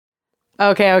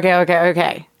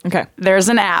Okay. There's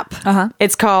an app.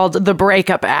 It's called the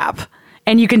Breakup app.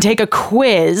 And you can take a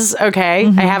quiz, okay?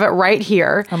 I have it right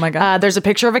here. Oh, my God. There's a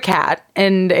picture of a cat,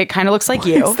 and it kind of looks like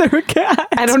you. Is there a cat?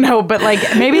 I don't know, but like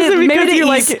maybe Is it because maybe you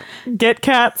like get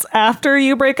cats after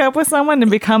you break up with someone and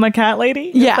become a cat lady?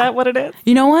 Is that what it is?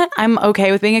 You know what? I'm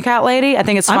okay with being a cat lady. I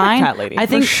think it's fine. I'm a cat lady. I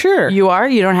think for sure. You are?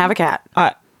 You don't have a cat.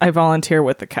 I volunteer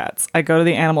with the cats. I go to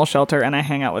the animal shelter and I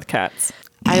hang out with cats.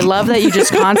 I love that you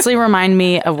just constantly remind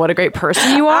me of what a great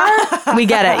person you are. We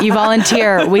get it. You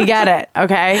volunteer. We get it.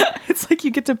 Okay. It's like you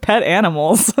get to pet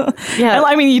animals. Yeah. And,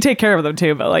 I mean, you take care of them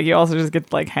too, but like you also just get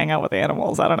to like hang out with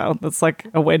animals. I don't know. That's like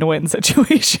a win-win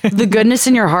situation. The goodness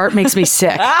in your heart makes me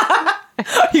sick.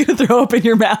 You throw up in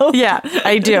your mouth? Yeah,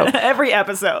 I do. Every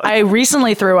episode. I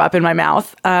recently threw up in my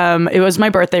mouth. It was my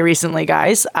birthday recently,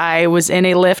 guys. I was in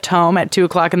a Lyft home at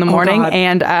 2:00 in the morning,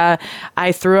 and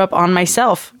I threw up on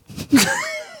myself.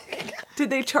 Did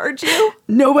they charge you?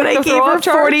 No, but I gave her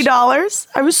 $40.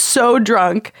 I was so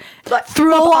drunk.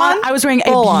 Threw up on. I was wearing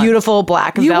a beautiful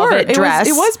black velvet dress.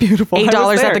 It was beautiful.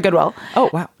 $8 at the Goodwill. Oh,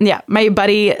 wow. Yeah. My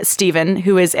buddy, Steven,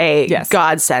 who is a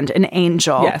godsend, an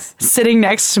angel, sitting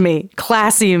next to me.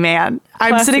 Classy man.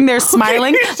 I'm sitting there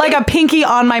smiling, like a pinky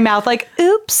on my mouth, like,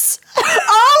 oops.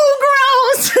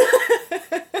 Oh, gross.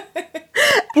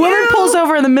 Woman pulls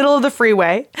over in the middle of the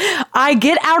freeway. I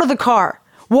get out of the car.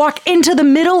 Walk into the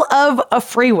middle of a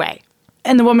freeway.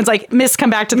 And the woman's like, Miss, come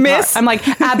back to the car. I'm like,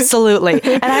 absolutely.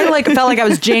 And I like felt like I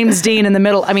was James Dean in the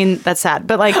middle. I mean, that's sad.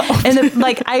 But like,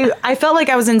 I felt like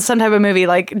I was in some type of movie,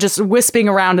 like just wisping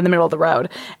around in the middle of the road.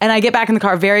 And I get back in the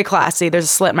car, very classy. There's a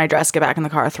slit in my dress, get back in the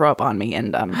car, throw up on me.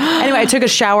 And anyway, I took a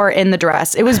shower in the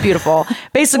dress. It was beautiful.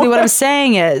 Basically, what I'm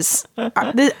saying is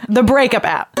the breakup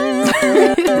app.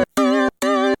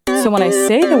 So when I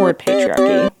say the word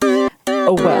patriarchy,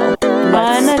 oh well.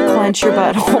 Unclench your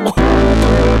butthole.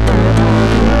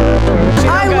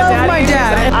 I love my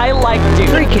dad. I like dude.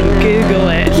 Freaking Google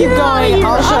it. Keep going.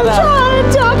 I'll shut up. I'm trying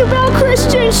to talk about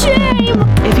Christian shame.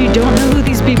 If you don't know who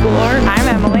these people are, I'm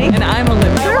Emily. And I'm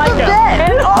Olivia. You're the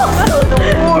best. And also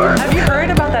the war. Have you heard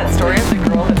about that story of the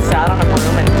girl that sat on a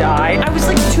broom and died? I was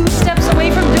like 2 steps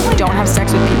away from doing. Don't have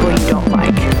sex with people you don't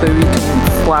like. Maybe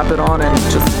slap it on and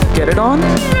just get it on?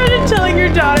 Imagine telling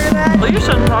your daughter that. Well, you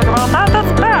shouldn't talk about that.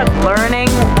 That's bad. Learning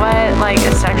what like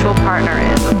a sexual partner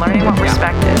is, and learning what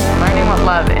respect is, and learning what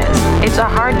love is. It's a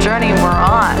hard journey we're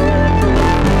on.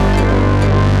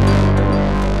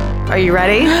 Are you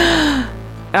ready?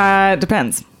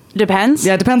 Depends. Depends?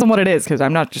 Yeah, it depends on what it is, because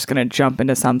I'm not just going to jump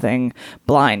into something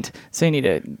blind. So you need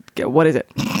to get, what is it?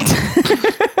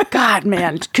 God,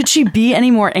 man, could she be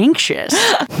any more anxious?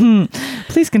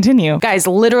 Please continue. Guys,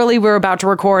 literally, we're about to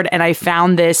record, and I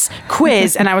found this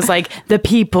quiz, and I was like, the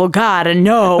people gotta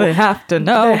know. They have to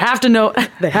know. They have to know.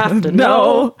 They have to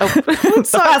know. Oh.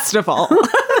 First of all.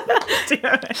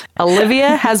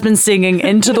 Olivia has been singing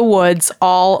Into the Woods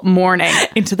all morning.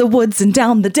 Into the woods and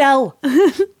down the dell.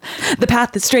 The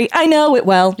path is straight. I know it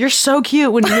well. You're so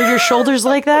cute when you move your shoulders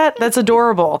like that. That's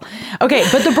adorable. Okay,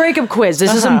 but the breakup quiz.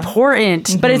 This is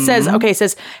important. But it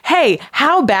says, hey,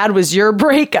 how bad was your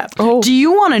breakup? Oh. Do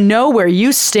you want to know where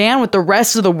you stand with the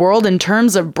rest of the world in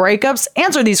terms of breakups?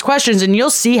 Answer these questions and you'll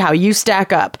see how you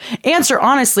stack up. Answer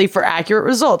honestly for accurate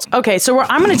results. Okay, so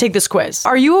I'm going to take this quiz.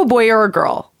 Are you a boy or a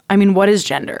girl? I mean, what is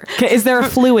gender? Okay, is there a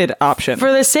fluid option?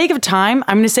 For the sake of time,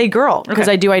 I'm going to say girl because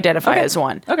I do identify as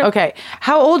one. Okay.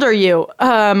 How old are you?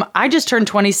 I just turned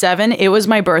 27. It was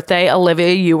my birthday.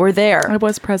 Olivia, you were there. I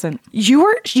was present.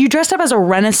 You dressed up as a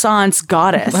Renaissance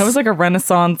goddess. I was like a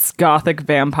Renaissance Gothic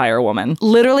vampire woman.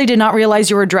 Literally did not realize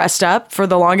you were dressed up for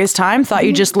the longest time. Thought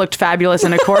you just looked fabulous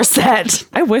in a corset.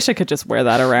 I wish I could just wear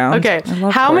that around. Okay.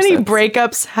 How many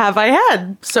breakups have I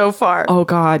had so far? Oh,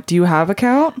 God. Do you have a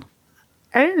count?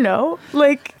 I don't know.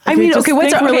 Like, How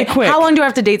long do I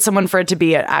have to date someone for it to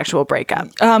be an actual breakup?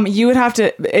 You would have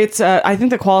to, I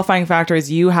think the qualifying factor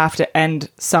is you have to end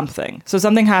something. So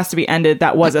something has to be ended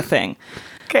that was a thing.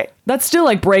 Okay. That's still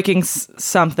like breaking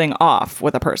something off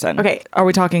with a person. Okay. Are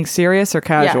we talking serious or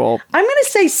casual? Yeah. I'm going to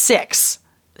say 6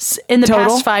 in the Total?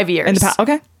 past 5 years. In the past,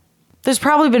 okay. There's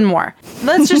probably been more.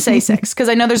 Let's just say 6, because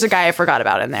I know there's a guy I forgot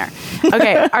about in there.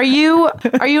 Okay, are you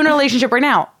in a relationship right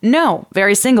now? No,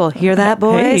 very single. Hear that,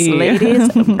 boys, Hey. ladies?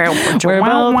 We're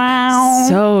both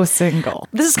so single.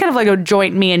 This is kind of like a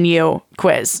joint me and you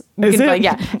quiz. Is it?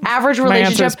 Yeah, average My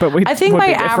relationship. answers, but I think would my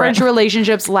be different. average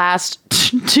relationships last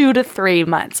 2 to 3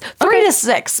 months, 3 to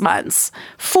 6 months,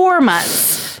 4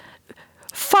 months.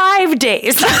 5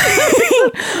 days.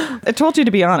 I told you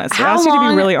to be honest. I asked you to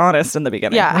be really honest in the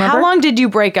beginning. Yeah. Remember? How long did you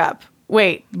break up?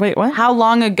 Wait, what? How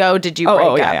long ago did you break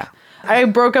up? Yeah. I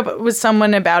broke up with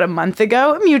someone about a month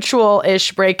ago,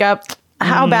 mutual-ish breakup.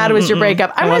 How bad was your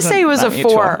breakup? I'm going to say it was a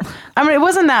 4. I mean, it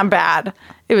wasn't that bad.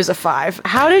 It was a 5.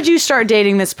 How did you start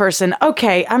dating this person?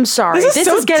 Okay, I'm sorry. This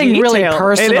is getting really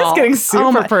personal. It is getting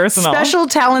super personal. Special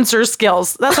talents or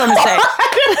skills. That's what I'm going to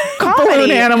say. Comedy.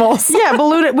 Balloon animals. Yeah,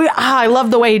 balloon. I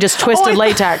love the way he just twisted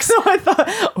latex. I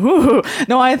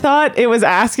thought it was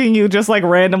asking you just like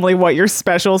randomly what your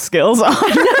special skills are.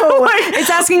 No, it's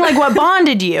asking like what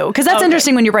bonded you. Because that's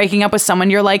interesting when you're breaking up with someone.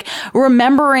 You're like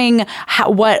remembering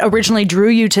what originally drew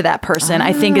you to that person.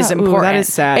 I think is important. That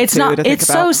is sad. It's not. It's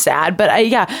so sad. But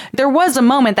there was a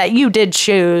moment that you did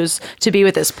choose to be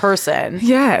with this person.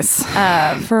 Yes.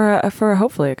 For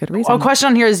hopefully a good reason. A question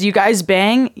on here is: you guys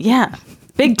bang? Yeah.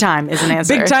 Big time is an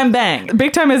answer. Big time bang.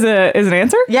 Big time is an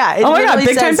answer? Yeah. It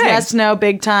big time bang. Yes, no,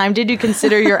 big time. Did you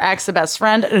consider your ex a best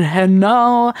friend?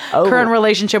 No. Current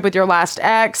relationship with your last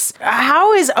ex?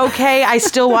 How is okay? I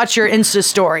still watch your Insta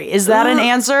story. Is that an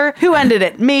answer? Who ended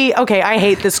it? Me. Okay, I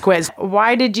hate this quiz.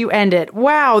 Why did you end it?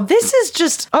 Wow, this is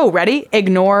just. Oh, ready?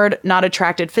 Ignored, not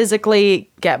attracted physically,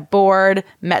 get bored,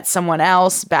 met someone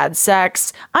else, bad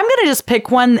sex. I'm gonna just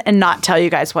pick one and not tell you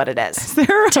guys what it is.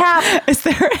 Is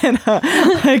there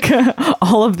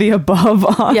all of the above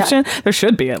option? Yeah. There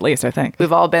should be, at least, I think.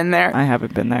 We've all been there. I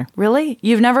haven't been there. Really?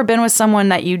 You've never been with someone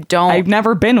that you don't... I've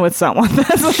never been with someone.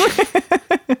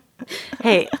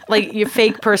 Hey, like you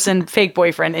fake person, fake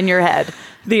boyfriend in your head.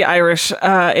 The Irish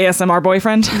ASMR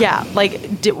boyfriend? Yeah. Like,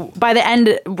 by the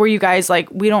end, were you guys like,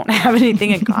 we don't have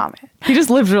anything in common? He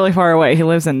just lives really far away. He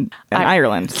lives in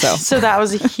Ireland, so. So that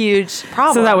was a huge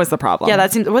problem. So that was the problem. Yeah,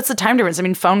 that seems. What's the time difference? I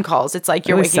mean, phone calls. It's like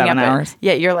you're waking 7 up hours.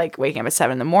 You're like waking up at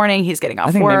 7 a.m. He's getting off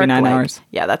I think work. Maybe 9 hours.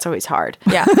 Yeah, that's always hard.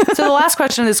 Yeah. So the last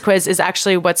question of this quiz is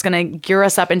actually what's going to gear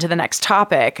us up into the next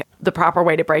topic, the proper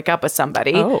way to break up with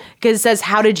somebody. Because it says,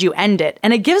 how did you end it?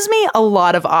 And it gives me a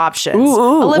lot of options.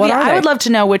 Olivia, I would love to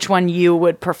know which one you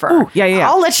would prefer. Yeah.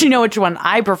 I'll let you know which one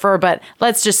I prefer, but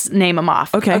let's just name them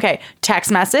off. Okay.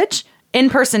 Text message,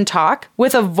 in-person talk,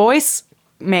 with a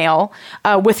voicemail,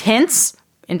 with hints.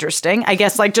 Interesting. I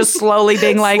guess like just slowly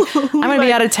being like, I'm going to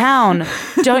be out of town.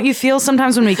 Don't you feel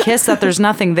sometimes when we kiss that there's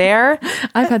nothing there?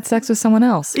 I've had sex with someone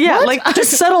else. Yeah, like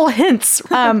just subtle hints.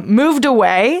 Moved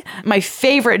away. My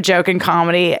favorite joke in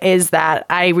comedy is that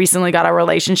I recently got a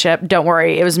relationship. Don't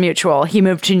worry, it was mutual. He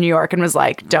moved to New York and was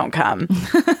like, don't come.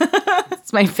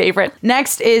 It's my favorite.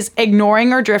 Next is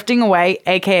ignoring or drifting away,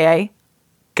 aka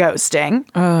ghosting.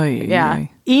 Oh, yeah.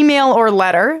 Email or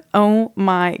letter. Oh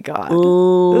my God.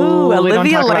 Ooh,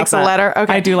 Olivia likes a letter.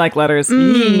 Okay. I do like letters.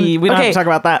 We don't have to talk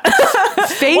about that.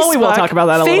 Facebook. Well, we will talk about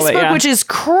that a little bit. Facebook, which is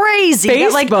crazy.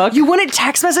 Facebook. Like, you wouldn't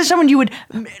text message someone. You would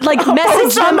like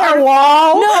message them on their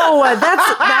wall. No,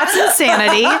 that's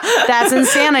insanity. That's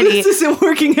insanity. This isn't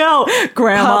working out.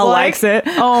 Grandma likes it.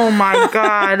 Oh my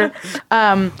God.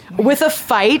 With a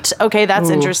fight. Okay, that's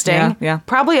interesting. Yeah.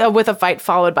 Probably with a fight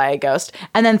followed by a ghost,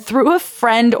 and then through a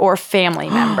friend or family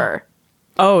member.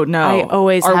 Oh no! I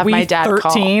always have my dad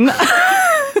 13? Call.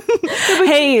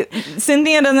 Hey,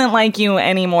 Cynthia doesn't like you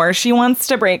anymore. She wants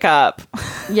to break up.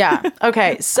 Yeah.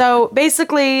 Okay. So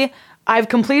basically, I've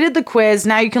completed the quiz.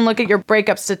 Now you can look at your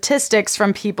breakup statistics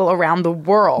from people around the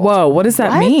world. Whoa, what does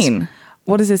that mean?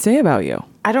 What does it say about you?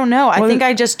 I don't know. I think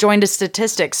I just joined a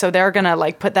statistic, so they're gonna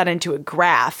like put that into a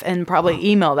graph and probably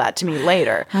email that to me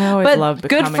later. I always love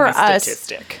becoming a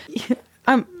statistic.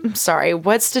 I'm sorry.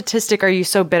 What statistic are you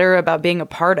so bitter about being a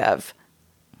part of?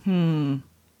 I'm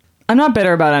not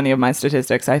bitter about any of my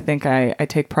statistics. I think I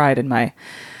take pride in my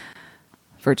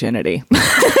virginity.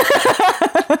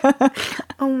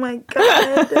 Oh my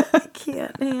God. I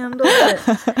can't handle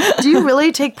it. Do you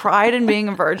really take pride in being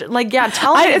a virgin? Like, yeah,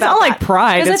 tell me about it's not that. like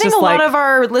pride. Because I think a lot of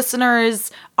our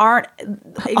listeners aren't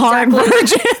virgins.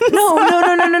 No.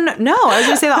 I was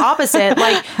going to say the opposite.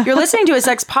 Like, you're listening to a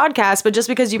sex podcast, but just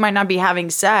because you might not be having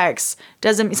sex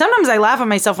doesn't... Sometimes I laugh at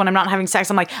myself when I'm not having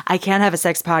sex. I'm like, I can't have a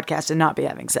sex podcast and not be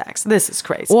having sex. This is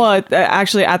crazy. Well,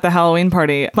 actually, at the Halloween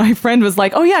party, my friend was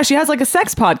like, oh yeah, she has like a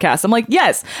sex podcast. I'm like,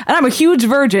 yes. And I'm a huge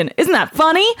virgin. Isn't that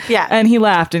funny? Yeah. And he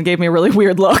laughed and gave me a really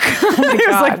weird look. Oh my He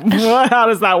was like, what? How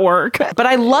does that work? But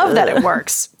I love that it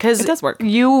works. Because it does work.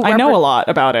 I know a lot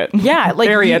about it. Yeah. Like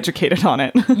very educated on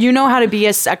it. You know how to be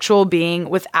a sexual being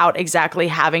without exactly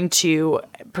having to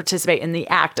participate in the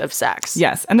act of sex.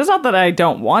 Yes. And it's not that I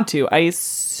don't want to. I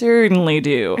certainly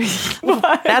do.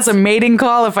 That's a mating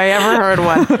call if I ever heard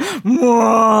one.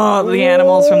 The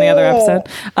animals from the other episode.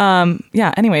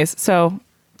 Yeah. Anyways, so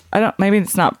maybe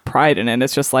it's not pride in it.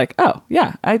 It's just like, oh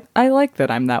yeah, I like that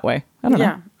I'm that way. I don't know.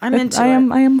 Yeah, I'm into it. I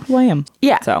am who I am.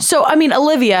 Yeah. So I mean,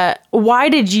 Olivia, why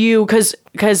did you, because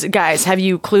guys, have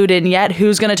you clued in yet?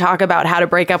 Who's going to talk about how to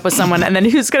break up with someone and then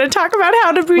who's going to talk about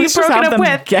how to be broken up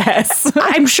with? Guess.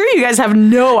 I'm sure you guys have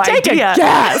no idea. Take a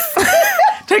guess.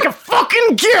 Take a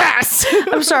fucking guess.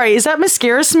 I'm sorry. Is that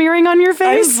mascara smearing on your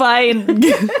face? I'm fine.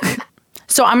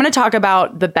 So I'm going to talk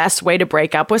about the best way to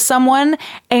break up with someone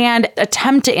and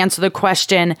attempt to answer the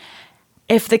question,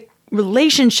 if the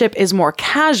relationship is more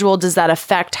casual, does that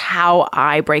affect how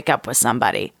I break up with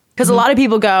somebody? Because a lot of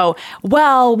people go,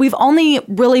 well, we've only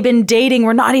really been dating.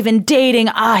 We're not even dating.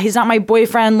 He's not my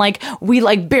boyfriend. Like, we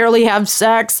like barely have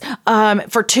sex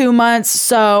for 2 months.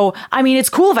 So, I mean, it's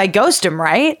cool if I ghost him,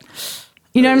 right?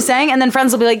 You know what I'm saying? And then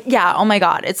friends will be like, yeah, oh my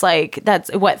God. It's like, that's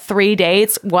what, 3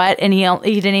 dates? What? And he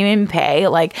didn't even pay.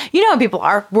 Like, you know how people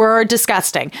are. We're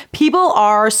disgusting. People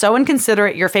are so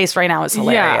inconsiderate. Your face right now is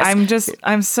hilarious.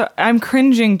 Yeah, I'm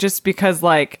cringing just because,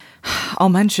 like, I'll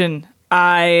mention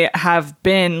I have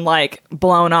been like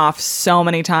blown off so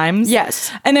many times. Yes.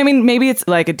 And I mean, maybe it's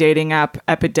like a dating app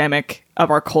epidemic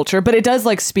of our culture, but it does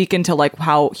like speak into like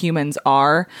how humans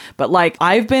are. But like,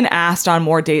 I've been asked on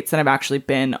more dates than I've actually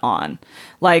been on.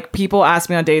 Like, people ask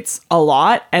me on dates a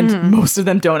lot, and most of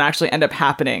them don't actually end up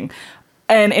happening.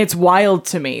 And it's wild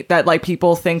to me that like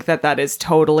people think that that is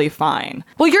totally fine.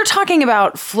 Well, you're talking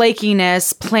about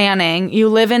flakiness, planning. You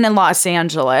live in Los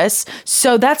Angeles.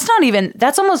 So that's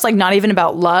almost like not even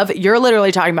about love. You're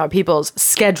literally talking about people's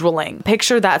scheduling.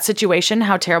 Picture that situation,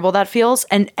 how terrible that feels,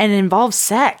 and it involves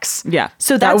sex. Yeah.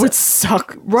 So that would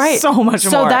suck so much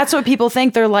more. So that's what people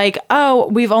think. They're like, oh,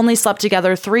 we've only slept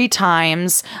together 3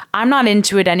 times. I'm not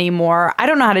into it anymore. I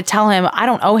don't know how to tell him. I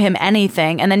don't owe him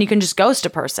anything. And then you can just ghost a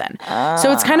person.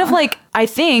 So it's kind of like, I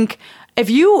think if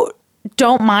you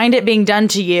don't mind it being done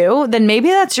to you, then maybe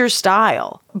that's your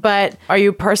style. But are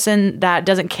you a person that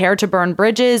doesn't care to burn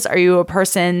bridges? Are you a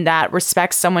person that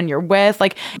respects someone you're with?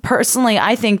 Like, personally,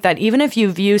 I think that even if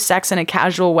you view sex in a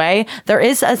casual way, there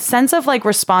is a sense of like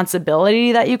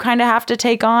responsibility that you kind of have to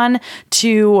take on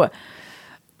to,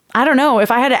 I don't know, if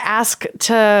I had to ask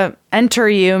to enter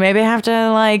you, maybe I have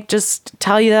to like just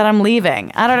tell you that I'm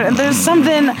leaving. I don't know.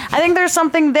 I think there's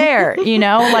something there, you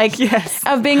know, like yes,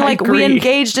 of being like, we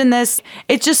engaged in this.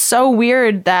 It's just so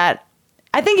weird that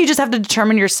I think you just have to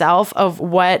determine yourself of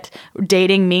what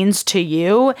dating means to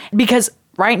you, because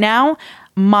right now,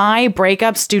 my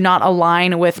breakups do not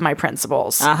align with my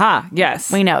principles.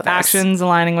 Yes. We know this. Actions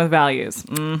aligning with values.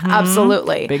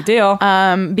 Absolutely. Big deal.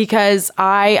 Because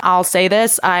I'll say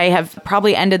this, I have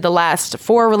probably ended the last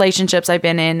 4 relationships I've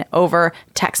been in over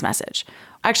text message.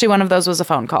 Actually, one of those was a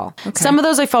phone call. Okay. Some of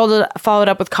those I followed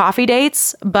up with coffee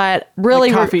dates, but really...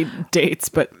 Like coffee dates,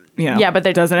 but... You know, yeah, but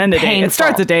it doesn't end a date. It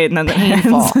starts a date and then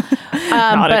painful. It ends.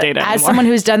 Not a date anymore. As someone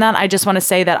who's done that, I just want to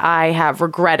say that I have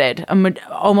regretted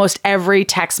almost every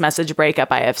text message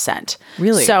breakup I have sent.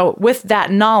 Really? So with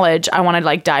that knowledge, I want to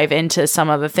like dive into some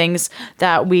of the things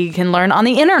that we can learn on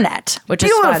the internet, which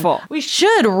is fun. We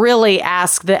should really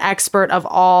ask the expert of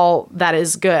all that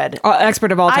is good.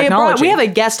 Expert of all technology. We have a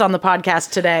guest on the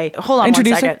podcast today. Hold on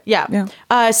Introduce 1 second. her?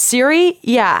 Yeah. Siri,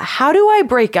 how do I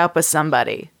break up with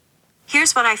somebody?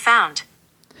 Here's what I found.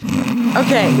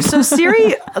 Okay, so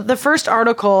Siri, the first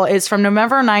article is from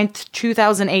November 9th,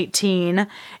 2018.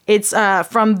 It's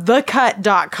from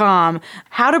thecut.com.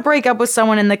 How to break up with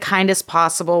someone in the kindest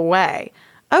possible way.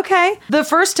 Okay. The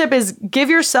first tip is give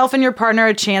yourself and your partner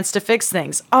a chance to fix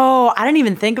things. Oh, I didn't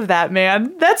even think of that,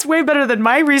 man. That's way better than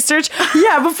my research.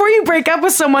 Yeah, before you break up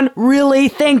with someone, really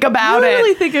think about it.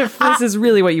 Really think if this is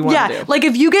really what you want to do. Like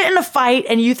if you get in a fight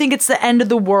and you think it's the end of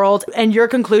the world and your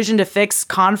conclusion to fix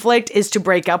conflict is to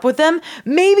break up with them,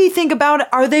 maybe think about,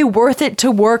 are they worth it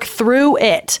to work through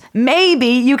it? Maybe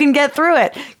you can get through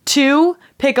it. 2,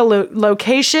 pick a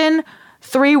location.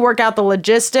 3, work out the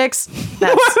logistics.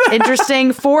 That's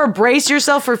interesting. 4, brace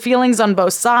yourself for feelings on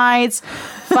both sides.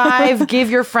 5,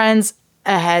 give your friends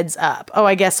a heads up. Oh,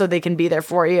 I guess so they can be there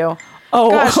for you.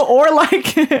 Oh, gosh. Or like,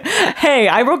 hey,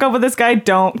 I broke up with this guy.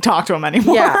 Don't talk to him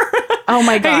anymore. Yeah. Oh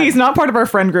my God. Hey, he's not part of our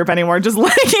friend group anymore. Just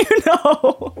letting you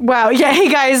know. Wow. Yeah. Hey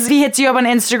guys, he hits you up on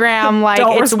Instagram. Like,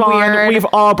 don't it's respond. Weird. We've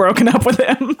all broken up with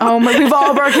him. We've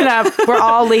all broken up. We're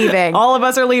all leaving. All of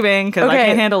us are leaving because I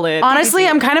can't handle it. Honestly,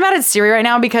 I'm kind of mad at Siri right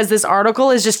now because this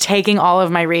article is just taking all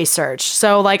of my research.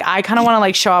 So like, I kind of want to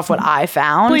like show off what I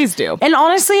found. Please do. And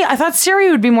honestly, I thought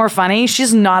Siri would be more funny.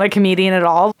 She's not a comedian at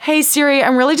all. Hey Siri,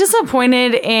 I'm really disappointed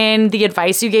in the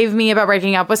advice you gave me about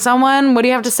breaking up with someone. What do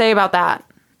you have to say about that?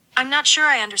 I'm not sure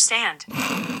I understand.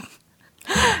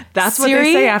 That's what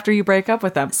they say after you break up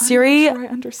with them. Siri, I'm not sure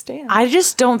I understand. I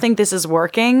just don't think this is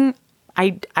working.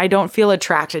 I don't feel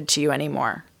attracted to you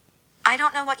anymore. I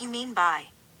don't know what you mean by.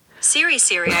 Siri,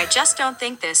 I just don't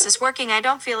think this is working. I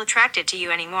don't feel attracted to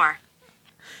you anymore.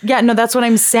 Yeah, no, that's what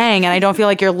I'm saying. And I don't feel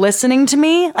like you're listening to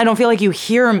me. I don't feel like you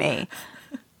hear me.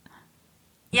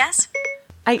 Yes?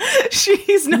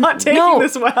 She's not taking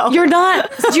this well. You're not.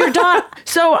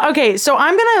 So, okay. So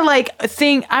I'm going to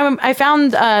think, I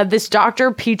found this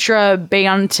Dr. Petra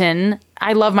Banton.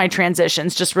 I love my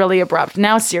transitions, just really abrupt.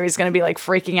 Now Siri's going to be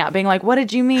freaking out, being like, what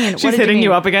did you mean? She's hitting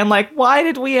you up again, why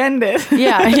did we end it?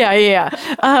 Yeah.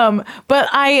 But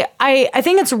I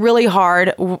think it's really hard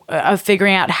of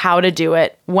figuring out how to do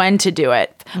it, when to do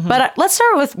it. Mm-hmm. But let's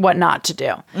start with what not to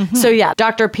do. Mm-hmm. So yeah,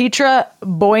 Dr. Petra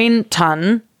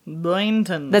Boynton.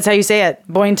 That's how you say it.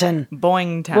 Boynton.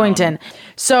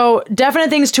 So definite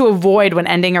things to avoid when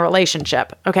ending a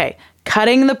relationship. Okay.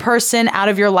 Cutting the person out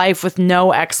of your life with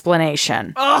no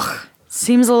explanation. Ugh.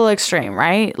 Seems a little extreme,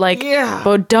 right? Yeah.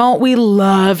 But don't we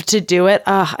love to do it?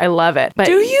 Ugh, I love it. But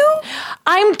do you?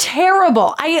 I'm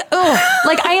terrible. I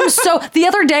am so... The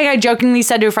other day, I jokingly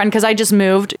said to a friend, because I just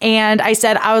moved, and I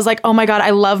was like, oh my God, I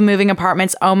love moving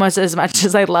apartments almost as much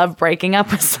as I love breaking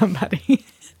up with somebody.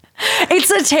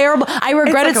 It's a terrible... I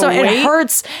regret it so...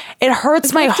 It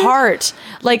hurts my heart.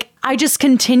 I just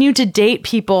continue to date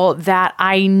people that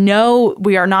I know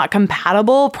we are not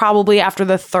compatible probably after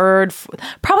the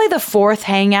fourth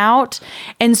hangout.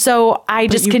 And so I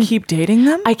just keep dating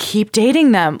them? I keep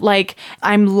dating them.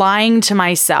 I'm lying to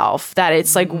myself that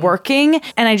it's working,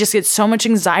 and I just get so much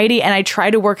anxiety, and I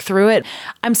try to work through it.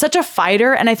 I'm such a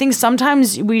fighter, and I think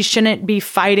sometimes we shouldn't be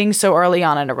fighting so early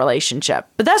on in a relationship.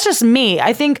 But that's just me.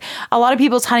 I think a lot of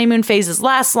people's honeymoon phases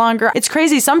last longer. It's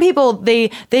crazy. Some people, they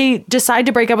decide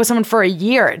to break up with someone for a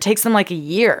year. It takes them a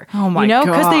year. Oh my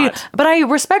God. But I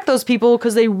respect those people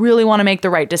because they really want to make the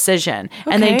right decision.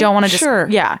 Okay, and they don't want to just... Sure.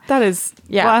 Yeah. That is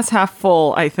glass half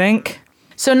full, I think.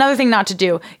 So another thing not to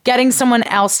do, getting someone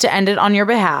else to end it on your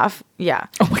behalf. Yeah.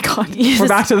 Oh my God. We're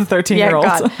back to the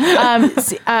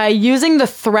 13-year-olds. Yeah, using the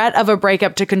threat of a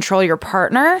breakup to control your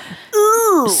partner.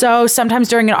 Ooh. So sometimes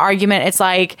during an argument, it's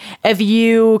if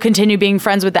you continue being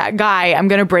friends with that guy, I'm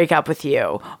going to break up with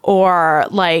you. Or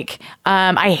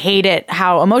I hate it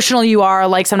how emotional you are.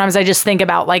 Sometimes I just think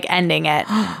about ending it.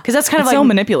 Because that's kind of so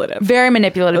manipulative. Very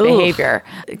manipulative behavior.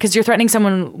 Because you're threatening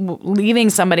someone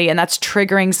leaving somebody, and that's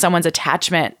triggering someone's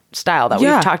attachment style that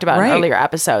we've talked about in earlier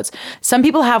episodes. Some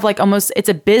people have almost, it's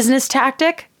a business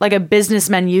tactic, a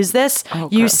businessmen use this. Oh,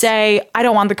 you say, I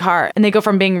don't want the car. And they go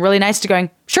from being really nice to going,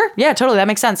 sure, yeah, totally, that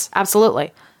makes sense.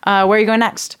 Absolutely. Where are you going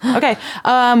next? Okay.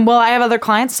 Well, I have other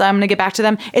clients, so I'm going to get back to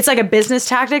them. It's a business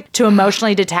tactic to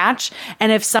emotionally detach.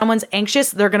 And if someone's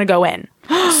anxious, they're going to go in.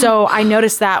 So I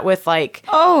noticed that with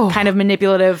kind of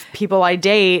manipulative people I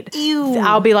date. Ew.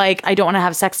 I'll be I don't want to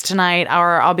have sex tonight.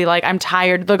 Or I'll be I'm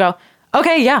tired. They'll go,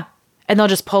 okay, yeah. And they'll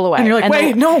just pull away. And you're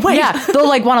wait. Yeah. They'll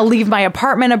want to leave my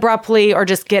apartment abruptly or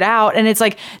just get out. And it's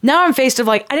now I'm faced with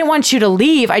I didn't want you to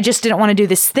leave. I just didn't want to do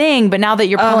this thing. But now that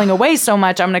you're pulling away so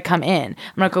much, I'm going to come in.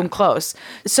 I'm going to come close.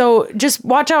 So just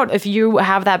watch out if you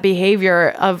have that behavior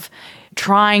of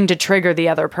trying to trigger the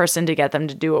other person to get them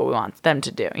to do what we want them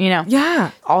to do,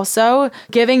 Yeah. Also,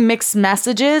 giving mixed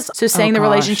messages. So saying the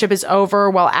relationship is over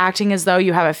while acting as though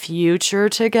you have a future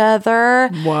together.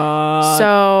 What?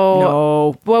 So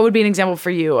no. What would be an example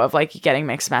for you of getting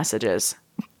mixed messages?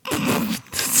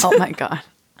 Oh my God.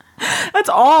 That's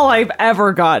all I've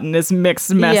ever gotten is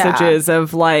mixed messages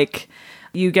of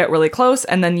you get really close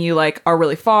and then you are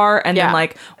really far. And then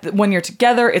when you're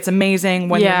together, it's amazing.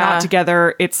 When you're not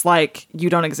together, it's you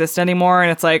don't exist anymore.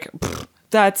 And it's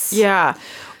that's... Yeah.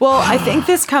 Well, I think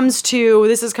this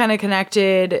is kind of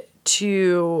connected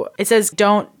to, it says,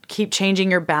 don't keep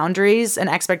changing your boundaries and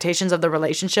expectations of the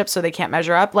relationship so they can't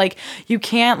measure up. You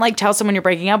can't tell someone you're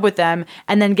breaking up with them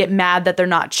and then get mad that they're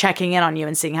not checking in on you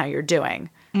and seeing how you're doing.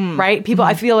 Right? People,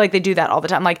 I feel they do that all the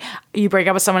time. You break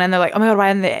up with someone and they're oh my God,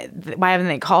 why haven't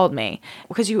they called me?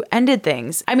 Because you ended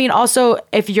things. I mean, also,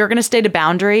 if you're going to state a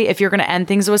boundary, if you're going to end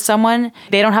things with someone,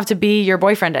 they don't have to be your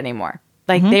boyfriend anymore.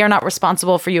 They are not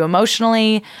responsible for you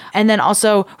emotionally. And then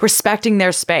also respecting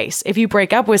their space. If you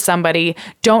break up with somebody,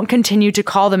 don't continue to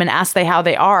call them and ask how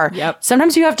they are. Yep.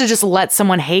 Sometimes you have to just let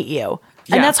someone hate you.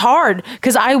 Yeah. And that's hard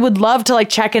because I would love to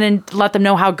check in and let them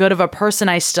know how good of a person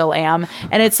I still am.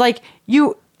 And it's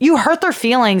you hurt their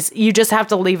feelings. You just have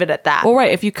to leave it at that. Well,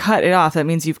 right. If you cut it off, that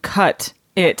means you've cut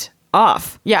it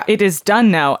off. Yeah. It is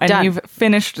done now and you've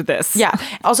finished this. Yeah.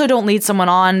 Also, don't lead someone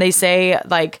on. They say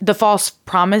the false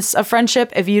promise of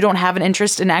friendship. If you don't have an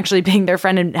interest in actually being their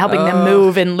friend and helping them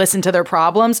move and listen to their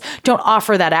problems, don't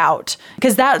offer that out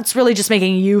because that's really just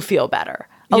making you feel better.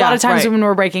 A lot of times when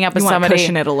we're breaking up with somebody,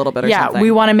 cushion it a little bit or something.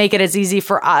 We want to make it as easy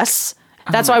for us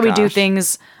That's why we do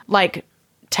things like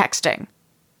texting,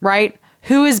 right?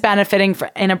 Who is benefiting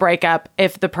in a breakup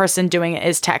if the person doing it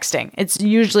is texting? It's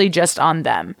usually just on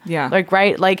them. Yeah. Like,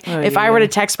 right? Like, if I were to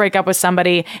text break up with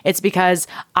somebody, it's because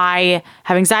I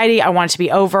have anxiety. I want it to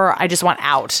be over. I just want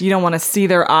out. You don't want to see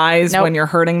their eyes when you're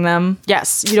hurting them.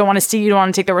 Yes. You don't want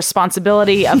to take the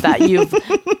responsibility of that you've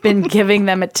been giving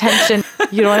them attention.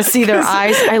 You don't want to see their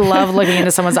eyes. I love looking into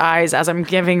someone's eyes as I'm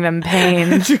giving them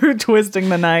pain. You're twisting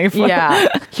the knife. Yeah.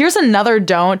 Here's another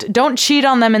don't. Don't cheat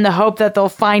on them in the hope that they'll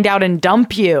find out and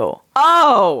dump you.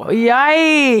 Oh,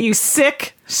 yikes. You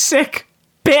sick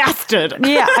bastard.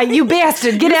 Yeah, you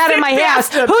bastard. Get out of my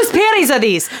house. Whose panties are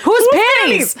these? Whose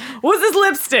panties? What's this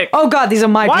lipstick? Oh, God, these are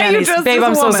my panties. Babe,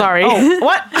 I'm so sorry. Oh,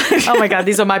 what? Oh, my God,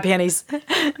 these are my panties.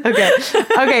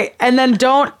 Okay, and then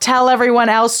don't tell everyone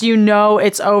else you know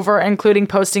it's over, including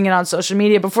posting it on social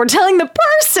media before telling the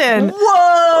person.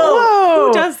 Whoa.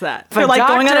 Who does that? They're like,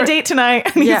 going on a date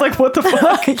tonight. And he's like, what the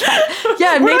fuck?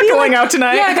 Yeah, We're not going out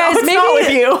tonight. Yeah, guys, maybe not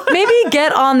with you. Maybe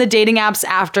get on the dating apps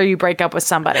after you break up with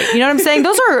somebody. You know what I'm saying?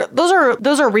 Those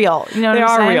are real. You know what I'm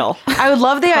saying? They are real. I would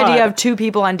love the idea of two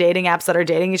people on dating apps that are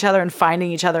dating each other and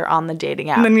finding each other on the dating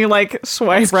app. And then you like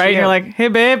swipe right and you're like, hey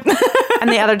babe. And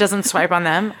the other doesn't swipe on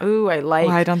them. Ooh, I like.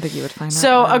 Well, I don't think you would find that.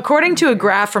 So according to a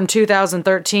graph from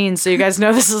 2013, so you guys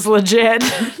know this is legit.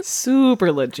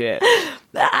 Super legit.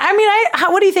 I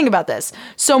mean, what do you think about this?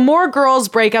 So more girls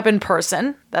break up in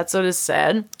person. That's what is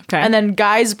said. Okay. And then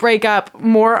guys break up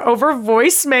more over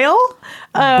voicemail.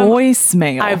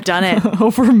 Voicemail. I've done it.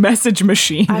 Over message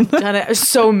machine. I've done it. I was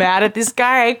so mad at this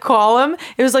guy. I call him.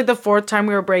 It was like the fourth time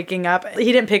we were breaking up.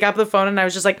 He didn't pick up the phone and I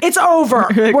was just like, it's over.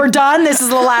 We're done. This is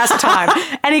the last time.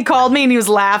 And he called me and he was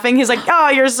laughing. He's like, oh,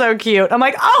 you're so cute. I'm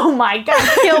like, oh my God,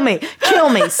 kill me. Kill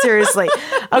me. Seriously.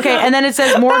 Okay. And then it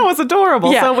says more. That was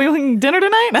adorable. Yeah. So we can dinner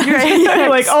tonight? You're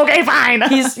like, okay, fine.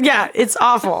 It's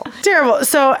awful. Terrible.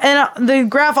 So, and the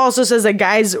graph also says that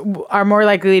guys are more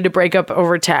likely to break up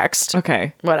over text.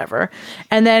 Okay. Whatever.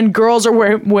 And then girls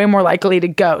are way more likely to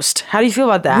ghost. How do you feel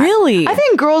about that? Really? I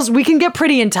think girls, we can get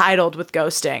pretty entitled with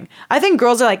ghosting. I think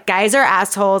girls are like, guys are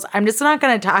assholes. I'm just not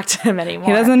going to talk to him anymore.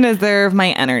 He doesn't deserve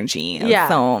my energy. Yeah.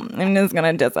 So I'm just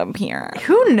going to disappear.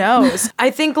 Who knows? I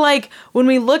think like when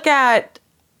we look at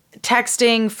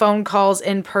texting, phone calls,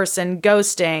 in person,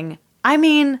 ghosting, I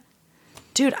mean,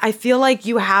 dude, I feel like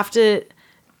you have to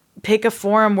pick a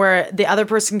forum where the other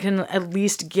person can at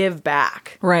least give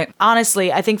back. Right.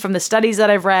 Honestly, I think from the studies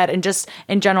that I've read and just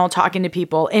in general talking to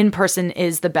people, in person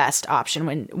is the best option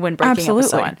when breaking up with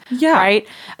someone. Yeah. Right?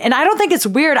 And I don't think it's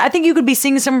weird. I think you could be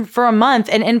seeing someone for a month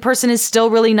and in person is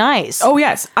still really nice. Oh,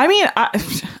 yes. I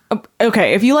mean,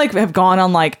 okay, if you like have gone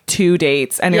on like 2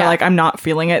 dates and you're like, I'm not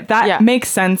feeling it, that makes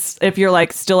sense if you're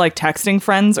like still like texting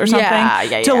friends or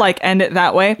something to like end it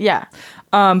that way. Yeah.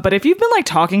 But if you've been like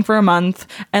talking for a month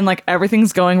and like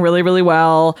everything's going really, really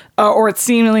well, or it's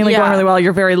seemingly going really well,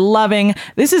 you're very loving.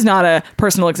 This is not a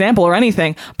personal example or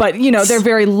anything, but you know, they're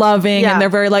very loving and they're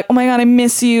very like, oh my God, I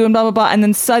miss you and blah, blah, blah. And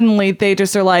then suddenly they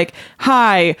just are like,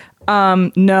 hi,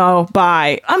 no,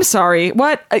 bye. I'm sorry.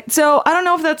 What? So I don't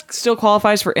know if that still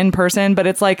qualifies for in person, but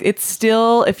it's like, it's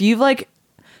still, if you've like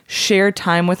shared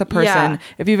time with a person,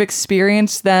 if you've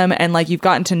experienced them and like you've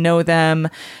gotten to know them,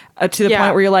 to the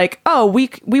point where you're like, oh,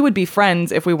 we would be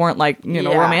friends if we weren't like, you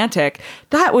know, romantic.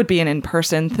 That would be an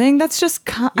in-person thing. That's just,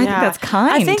 I think that's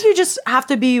kind. I think you just have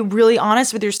to be really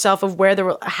honest with yourself of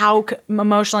how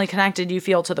emotionally connected you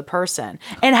feel to the person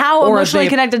and how emotionally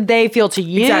connected they feel to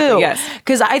you. Exactly, yes.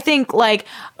 Because I think like,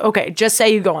 okay, just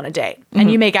say you go on a date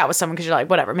and you make out with someone because you're like,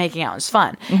 whatever, making out is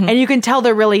fun. And you can tell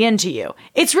they're really into you.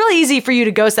 It's really easy for you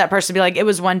to ghost that person and be like, it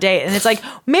was one date. And it's like,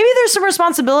 maybe there's some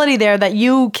responsibility there that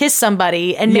you kiss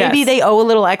somebody and maybe they owe a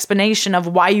little explanation of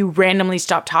why you randomly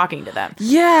stopped talking to them.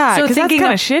 Yeah, so that's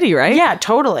kind of shitty, right? Yeah,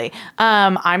 totally.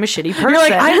 I'm a shitty person. You're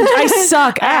like, I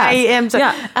suck ass. I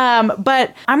am.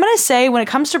 But I'm going to say when it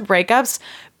comes to breakups,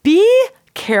 be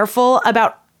careful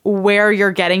about where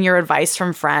you're getting your advice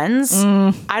from friends.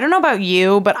 I don't know about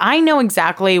you, but I know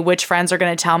exactly which friends are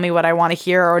going to tell me what I want to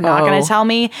hear or not going to tell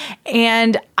me.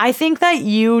 And I think that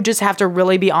you just have to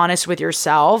really be honest with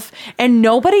yourself, and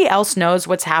nobody else knows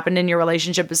what's happened in your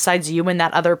relationship besides you and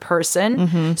that other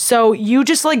person. So you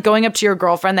just like going up to your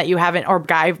girlfriend that you haven't, or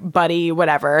guy buddy,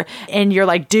 whatever, and you're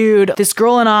like, dude, this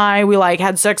girl and I, we like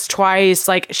had sex twice.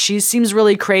 Like she seems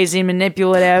really crazy,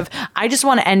 manipulative. I just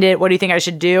want to end it. What do you think I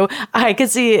should do? I could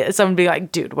see someone be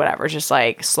like, dude, whatever, just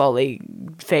like slowly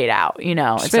fade out, you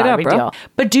know, it's not a big deal.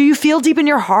 But do you feel deep in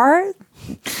your heart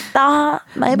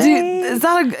maybe. Is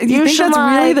that you think that's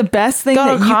really the best thing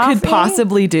that you could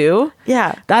possibly do?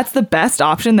 Yeah. That's the best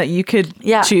option that you could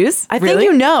choose? I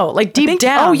think like deep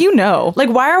down. Oh, you know. Like,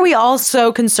 why are we all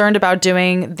so concerned about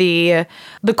doing the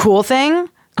cool thing?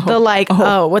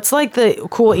 What's like the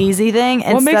cool, easy thing?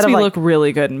 What makes me look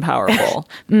really good and powerful?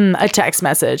 A text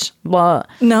message. Well,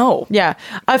 no. Yeah.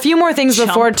 A few more things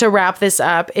before to wrap this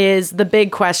up is the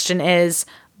big question is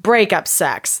breakup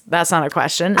sex. That's not a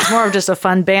question. It's more of just a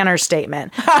fun banner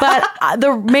statement. But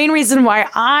the main reason why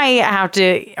I have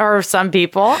to, or some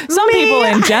people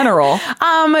in general,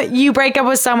 you break up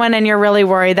with someone and you're really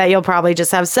worried that you'll probably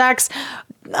just have sex.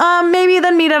 Maybe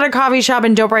then meet at a coffee shop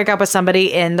and don't break up with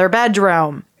somebody in their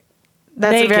bedroom.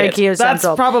 That's Naked. a very key essential.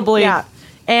 That's probably... Yeah.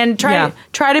 And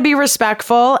try to be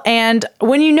respectful. And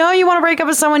when you know you want to break up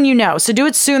with someone, you know. So do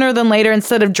it sooner than later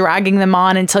instead of dragging them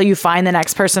on until you find the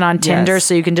next person on Tinder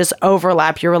so you can just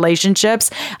overlap your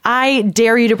relationships. I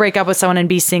dare you to break up with someone and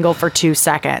be single for 2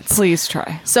 seconds. Please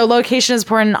try. So location is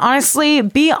important. Honestly,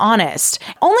 be honest.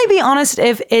 Only be honest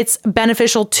if it's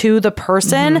beneficial to the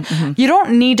person. You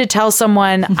don't need to tell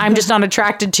someone, I'm just not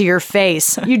attracted to your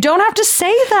face. You don't have to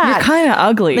say that. You're kind of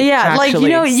ugly. Yeah,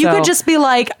 actually, you could just be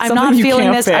like, I'm not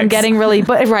feeling this. I'm getting really,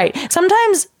 right.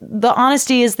 Sometimes the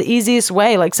honesty is the easiest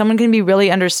way. Like someone can be really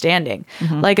understanding.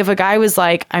 Like if a guy was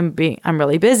like, I'm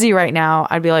really busy right now,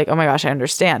 I'd be like, oh my gosh, I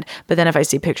understand. But then if I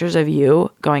see pictures of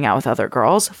you going out with other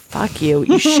girls, fuck you.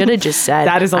 You should have just said,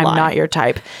 that is a lie. I'm not your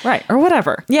type. Right. Or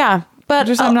whatever. Yeah. But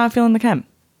just I'm not feeling the chem.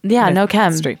 Yeah, no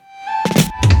chem. Straight.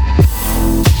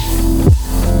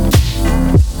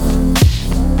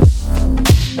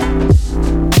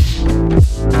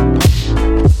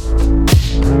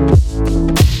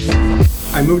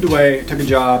 I moved away, took a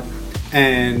job,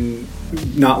 and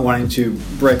not wanting to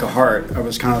break a heart, I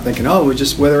was kind of thinking, we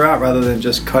just wither out rather than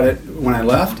just cut it when I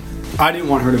left. I didn't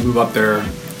want her to move up there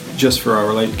just for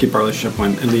keep our relationship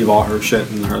and leave all her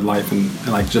shit in her life and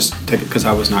like just take it because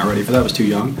I was not ready for that. I was too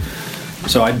young.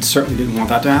 So I certainly didn't want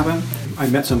that to happen. I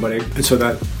met somebody, and so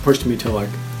that pushed me to like,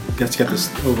 let's get this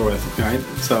over with, right?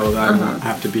 So that I won't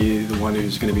have to be the one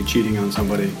who's going to be cheating on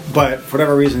somebody. But for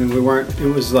whatever reason,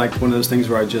 it was like one of those things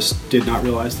where I just did not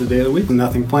realize the day of the week.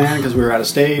 Nothing planned because we were out of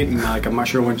state and like I'm not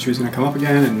sure when she was going to come up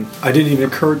again. And it didn't even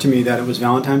occur to me that it was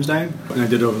Valentine's Day. And I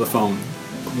did it over the phone.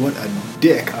 What a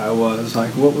dick I was.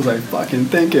 Like, what was I fucking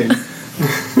thinking?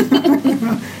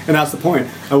 And that's the point.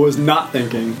 I was not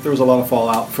thinking. There was a lot of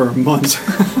fallout for months.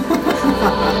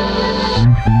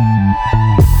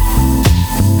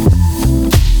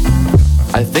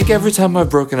 I think every time I've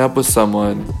broken up with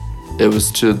someone, it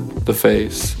was to the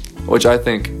face, which I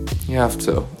think you have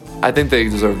to. I think they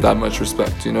deserve that much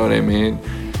respect, you know what I mean?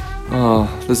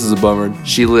 Oh, this is a bummer.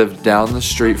 She lived down the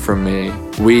street from me.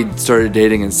 We started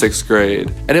dating in 6th grade.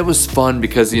 And it was fun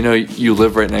because, you know, you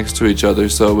live right next to each other.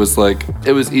 So it was like,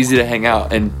 it was easy to hang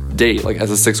out and date, like as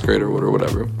a 6th grader or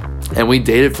whatever. And we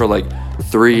dated for like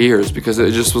 3 years because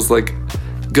it just was like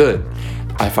good.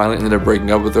 I finally ended up breaking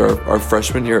up with her our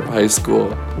freshman year of high school.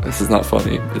 This is not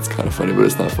funny. It's kind of funny, but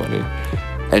it's not funny.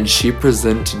 And she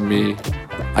presented me,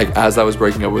 like as I was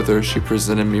breaking up with her, she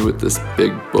presented me with this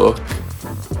big book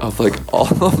of like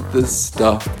all of this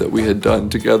stuff that we had done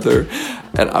together.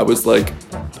 And I was like,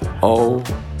 oh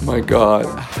my God,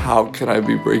 how can I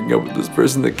be breaking up with this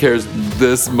person that cares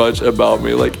this much about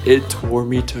me? Like it tore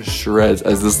me to shreds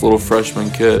as this little freshman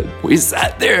kid. We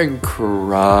sat there and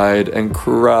cried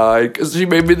because she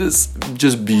made me this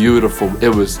just beautiful.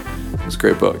 It was a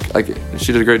great book. Like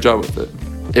she did a great job with it.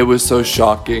 It was so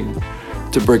shocking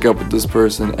to break up with this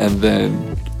person and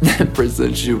then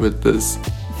present you with this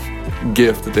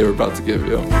gift that they were about to give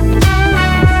you.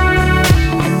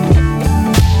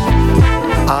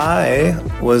 I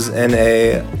was in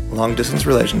a long-distance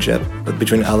relationship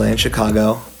between LA and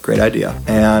Chicago. Great idea.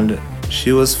 And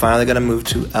she was finally going to move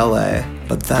to LA,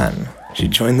 but then she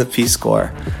joined the Peace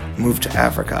Corps, moved to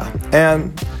Africa.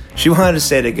 And she wanted to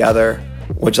stay together,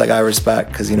 which like I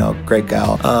respect because, you know, great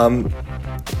gal.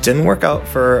 Didn't work out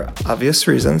for obvious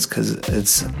reasons because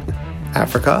it's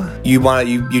Africa. You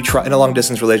try in a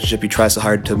long-distance relationship, you try so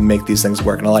hard to make these things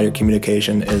work, and a lot of your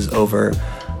communication is over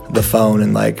the phone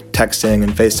and like texting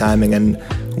and FaceTiming, and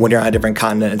when you're on a different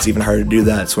continent, it's even harder to do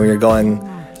that. So when you're going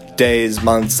days,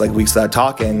 months, like weeks without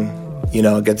talking, you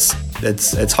know, it's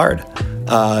hard.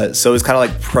 So it was kind of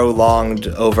like prolonged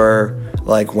over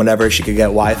like whenever she could get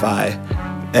Wi-Fi,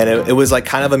 and it was like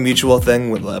kind of a mutual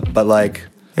thing, but like,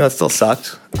 you know, it still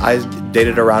sucked. I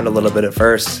dated around a little bit at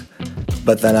first,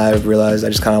 but then I realized I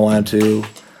just kind of wanted to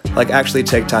like actually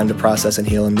take time to process and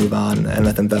heal and move on, and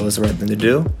I think that was the right thing to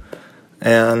do.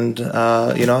 And, you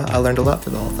know, I learned a lot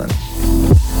through the whole thing.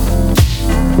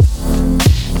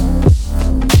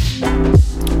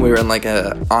 We were in like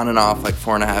a on and off like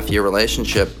 4.5 year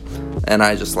relationship, and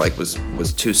I just like was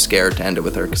too scared to end it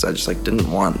with her because I just like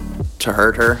didn't want to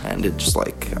hurt her, and it just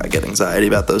like I get anxiety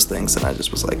about those things, and I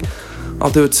just was like, I'll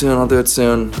do it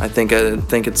soon. I think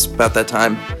it's about that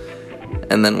time.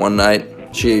 And then one night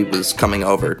she was coming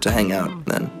over to hang out and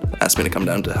then asked me to come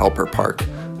down to help her park.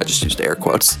 I just used air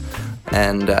quotes.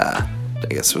 And I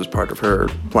guess it was part of her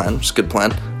plan, which is a good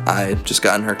plan. I just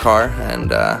got in her car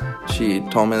and she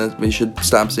told me that we should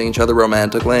stop seeing each other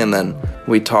romantically, and then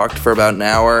we talked for about an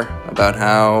hour about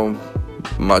how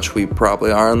much we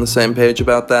probably are on the same page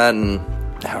about that and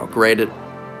how great it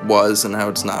was and how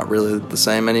it's not really the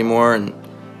same anymore. And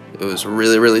it was a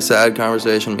really, really sad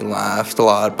conversation. We laughed a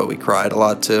lot, but we cried a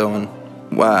lot too, and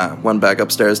went back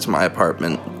upstairs to my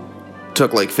apartment.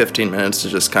 Took like 15 minutes to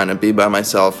just kind of be by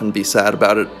myself and be sad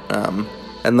about it.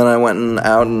 And then I went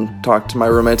out and talked to my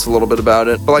roommates a little bit about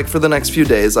it. But like for the next few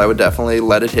days, I would definitely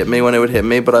let it hit me when it would hit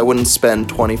me, but I wouldn't spend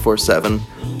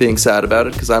 24/7 being sad about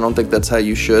it, because I don't think that's how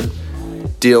you should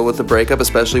deal with a breakup,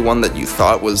 especially one that you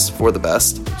thought was for the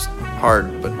best. It's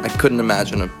hard, but I couldn't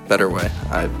imagine a better way,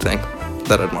 I think,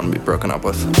 that I'd want to be broken up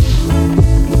with.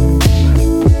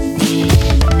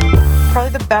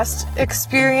 Probably the best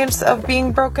experience of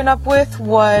being broken up with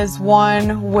was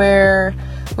one where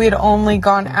we had only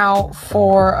gone out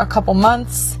for a couple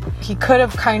months. He could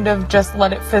have kind of just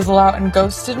let it fizzle out and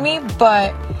ghosted me,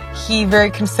 but he very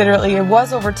considerately, it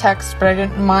was over text, but I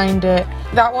didn't mind it.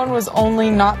 That one was only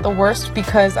not the worst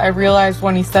because I realized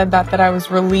when he said that I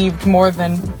was relieved more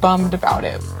than bummed about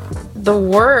it. The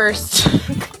worst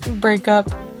breakup,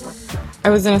 I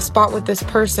was in a spot with this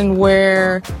person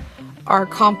where our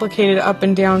complicated up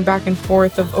and down, back and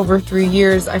forth of over 3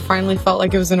 years, I finally felt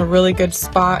like it was in a really good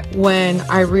spot when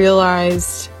I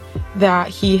realized that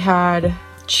he had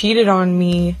cheated on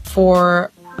me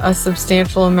for a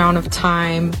substantial amount of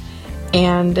time,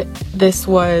 and this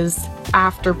was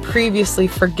after previously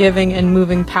forgiving and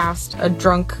moving past a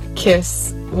drunk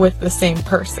kiss with the same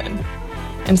person.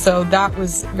 And so that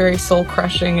was very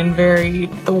soul-crushing and very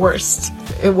the worst.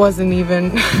 It wasn't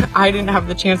even, I didn't have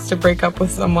the chance to break up with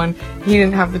someone. He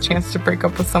didn't have the chance to break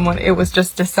up with someone. It was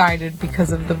just decided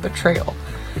because of the betrayal.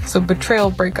 So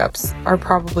betrayal breakups are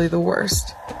probably the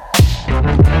worst.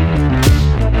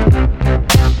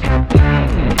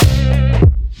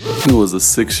 It was a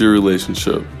 6-year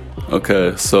relationship.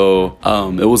 Okay, so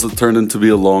it was turned into be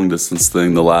a long distance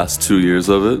thing the last 2 years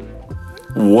of it.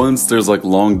 Once there's like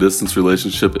long distance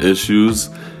relationship issues,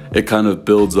 it kind of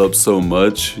builds up so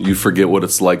much, you forget what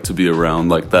it's like to be around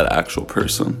like that actual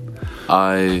person.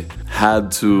 I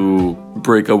had to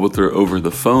break up with her over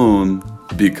the phone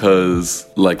because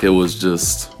like it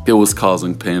was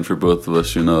causing pain for both of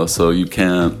us, you know, so you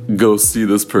can't go see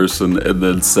this person and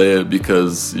then say it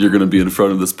because you're going to be in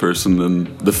front of this person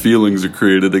and the feelings are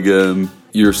created again.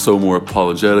 You're so more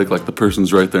apologetic, like the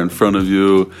person's right there in front of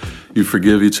you. You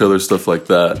forgive each other, stuff like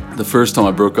that. The first time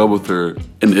I broke up with her,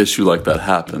 an issue like that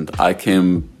happened. I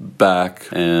came back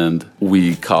and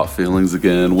we caught feelings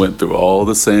again, went through all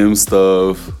the same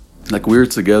stuff. Like we were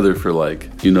together for like,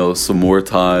 you know, some more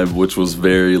time, which was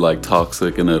very like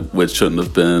toxic and which shouldn't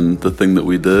have been the thing that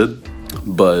we did.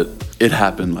 But it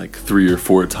happened like 3 or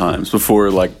 4 times before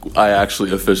like I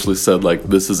actually officially said like,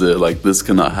 this is it, like this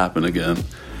cannot happen again.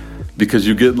 Because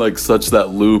you get like such that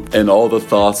loop and all the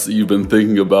thoughts that you've been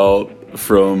thinking about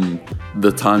from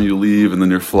the time you leave and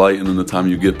then your flight and then the time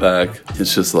you get back.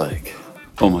 It's just like,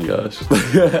 oh my gosh.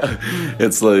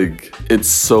 It's like, it's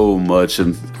so much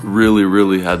and really,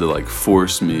 really had to like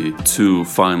force me to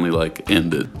finally like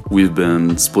end it. We've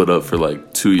been split up for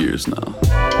like 2 years now.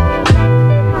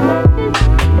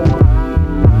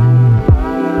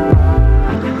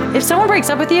 If someone breaks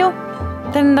up with you,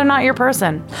 then they're not your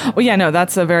person. Well, yeah, no,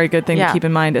 that's a very good thing to keep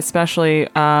in mind, especially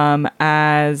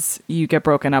as you get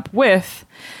broken up with.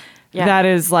 Yeah. That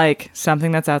is like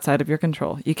something that's outside of your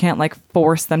control. You can't like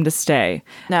force them to stay.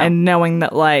 No. And knowing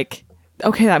that like,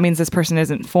 okay, that means this person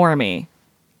isn't for me.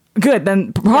 Good,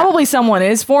 then probably someone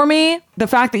is for me. The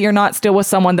fact that you're not still with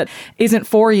someone that isn't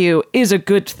for you is a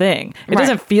good thing. It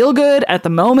doesn't feel good at the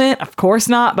moment, of course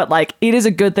not, but like it is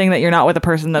a good thing that you're not with a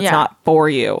person that's not for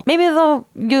you. Maybe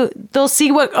they'll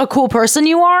see what a cool person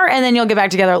you are, and then you'll get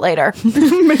back together later.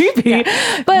 Maybe,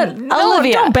 but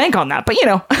Olivia, don't bank on that. But you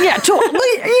know,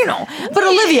 you know. But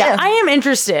Olivia, I am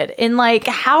interested in like,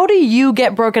 how do you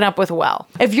get broken up with well?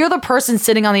 If you're the person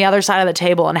sitting on the other side of the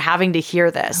table and having to hear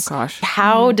this,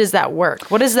 how does that work?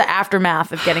 What is the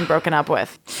aftermath of getting broken up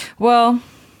with? Well,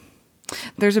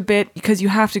 there's a bit because you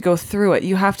have to go through it.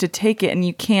 You have to take it and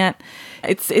you can't,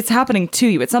 it's happening to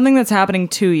you. It's something that's happening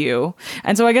to you.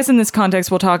 And so I guess in this context,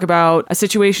 we'll talk about a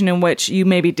situation in which you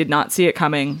maybe did not see it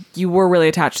coming. You were really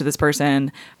attached to this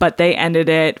person, but they ended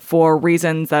it for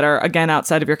reasons that are, again,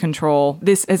 outside of your control.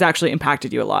 This has actually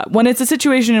impacted you a lot. When it's a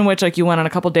situation in which like you went on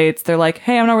a couple dates, they're like,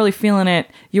 hey, I'm not really feeling it.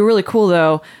 You're really cool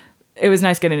though. It was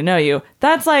nice getting to know you.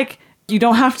 That's like, you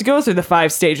don't have to go through the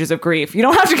 5 stages of grief. You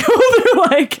don't have to go through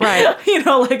like,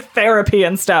 like therapy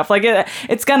and stuff. Like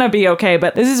it's going to be okay.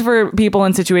 But this is for people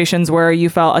in situations where you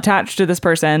felt attached to this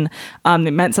person.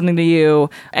 It meant something to you.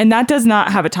 And that does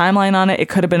not have a timeline on it. It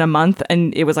could have been a month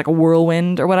and it was like a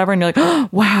whirlwind or whatever. And you're like, oh,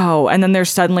 wow. And then they're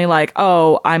suddenly like,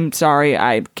 oh, I'm sorry.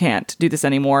 I can't do this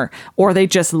anymore. Or they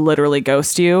just literally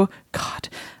ghost you. God.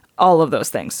 All of those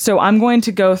things. So I'm going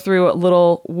to go through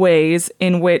little ways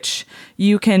in which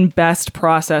you can best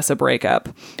process a breakup.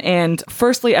 And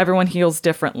firstly, everyone heals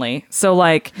differently. So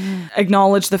like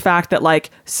acknowledge the fact that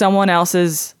like someone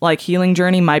else's like healing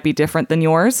journey might be different than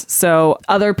yours. So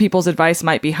other people's advice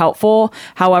might be helpful.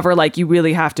 However, like you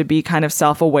really have to be kind of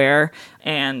self-aware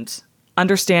and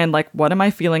understand like, what am I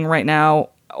feeling right now?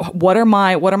 What are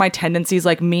my tendencies?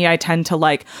 Like me, I tend to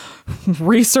like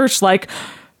research like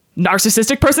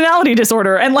narcissistic personality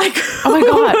disorder and like oh my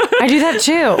god, I do that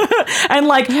too. And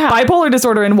like bipolar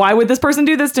disorder and why would this person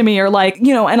do this to me, or like,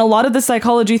 you know, and a lot of the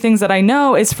psychology things that I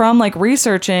know is from like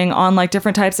researching on like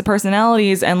different types of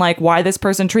personalities and like why this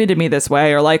person treated me this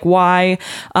way, or like why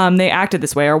they acted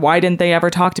this way, or why didn't they ever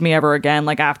talk to me ever again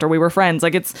like after we were friends.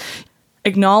 Like it's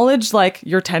acknowledge like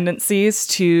your tendencies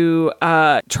to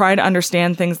try to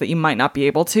understand things that you might not be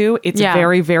able to. It's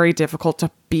very, very difficult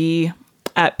to be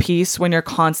at peace when you're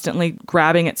constantly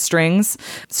grabbing at strings.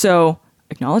 So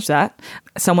acknowledge that.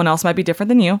 Someone else might be different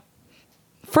than you.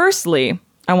 Firstly,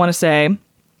 I want to say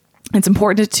it's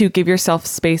important to give yourself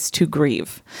space to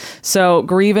grieve. So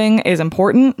grieving is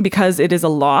important because it is a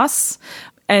loss.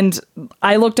 And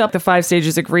I looked up the 5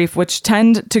 stages of grief, which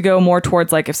tend to go more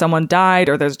towards like if someone died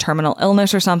or there's a terminal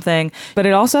illness or something, but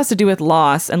it also has to do with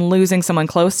loss and losing someone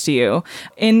close to you.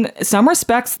 In some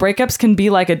respects, breakups can be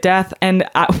like a death. And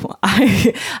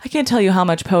I can't tell you how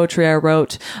much poetry I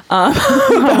wrote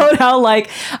about how like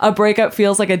a breakup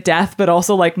feels like a death, but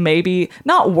also like maybe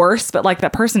not worse, but like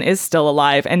that person is still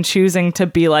alive and choosing to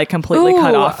be like completely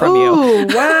cut off from you.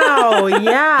 Wow.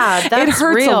 Yeah. That's it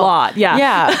hurts real. a lot. Yeah.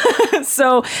 Yeah.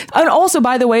 So, and also,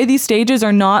 by the way, these stages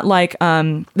are not like,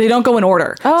 they don't go in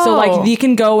order. Oh. So like you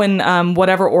can go in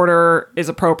whatever order is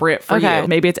appropriate for you.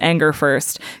 Maybe it's anger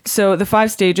first. So the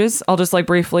 5 stages, I'll just like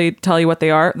briefly tell you what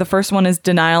they are. The first one is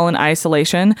denial and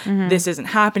isolation. Mm-hmm. This isn't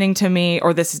happening to me,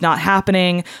 or this is not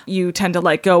happening. You tend to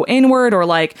like go inward or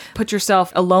like put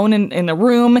yourself alone in a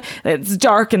room. It's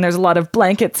dark and there's a lot of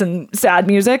blankets and sad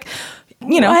music.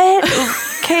 You know,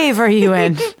 what cave are you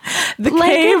in? The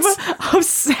cave of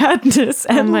sadness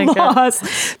and loss.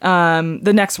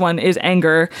 The next one is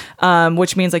anger,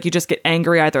 which means like you just get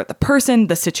angry either at the person,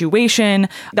 the situation.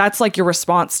 That's like your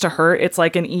response to hurt. It's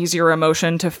like an easier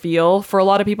emotion to feel for a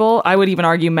lot of people. I would even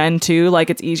argue men too. Like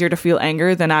it's easier to feel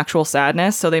anger than actual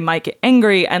sadness. So they might get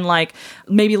angry and like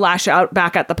maybe lash out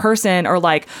back at the person, or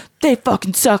like they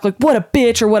fucking suck, like what a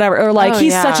bitch or whatever, or like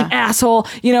he's such an asshole,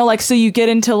 you know, like so you get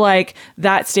into like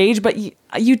that stage, but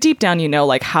you deep down, you know,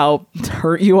 like how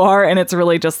hurt you are. And it's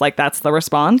really just like, that's the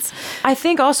response. I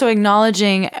think also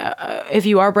acknowledging if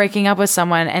you are breaking up with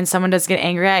someone and someone does get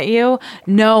angry at you,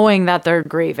 knowing that they're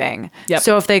grieving. Yep.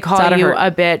 So if they call you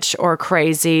a bitch or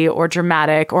crazy or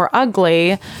dramatic or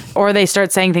ugly, or they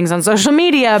start saying things on social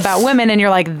media about women and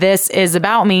you're like, this is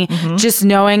about me, just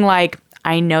knowing like,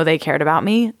 I know they cared about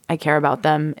me. I care about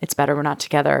them. It's better we're not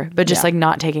together. But just like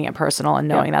not taking it personal and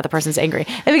knowing that the person's angry.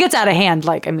 If it gets out of hand,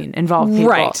 like, I mean, involve people.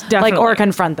 Right, definitely. Like, or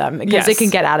confront them because it can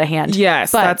get out of hand.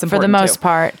 Yes, but that's important for the most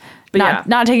part, But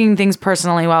not taking things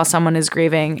personally while someone is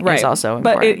grieving is also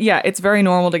important. But it's very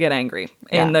normal to get angry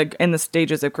in the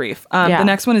stages of grief. The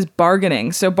next one is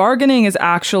bargaining. So bargaining is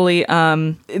actually,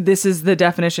 this is the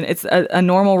definition. It's a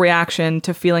normal reaction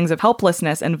to feelings of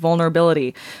helplessness and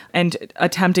vulnerability, and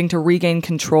attempting to regain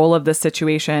control of the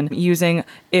situation using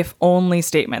if only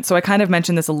statements. So I kind of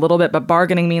mentioned this a little bit, but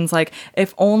bargaining means like,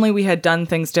 if only we had done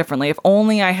things differently, if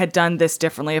only I had done this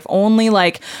differently, if only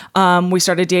like we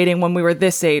started dating when we were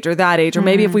this age or that age, or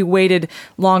maybe if we waited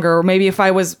longer, or maybe if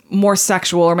I was more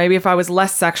sexual, or maybe if I was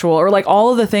less sexual, or like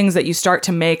all of the things that you start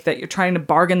to make that you're trying to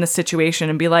bargain the situation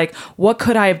and be like, what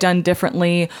could I have done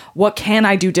differently? What can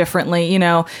I do differently? You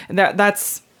know,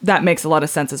 that makes a lot of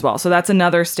sense as well. So that's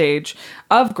another stage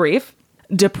of grief.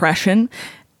 Depression.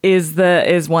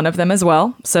 is one of them as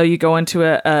well. So you go into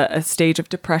a stage of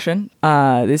depression.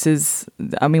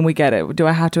 We get it. Do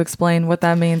I have to explain what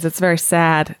that means? It's very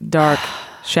sad, dark,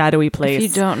 shadowy place.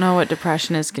 If you don't know what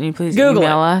depression is, can you please Google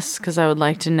email us? Because I would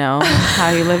like to know how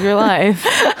you live your life.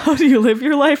 How do you live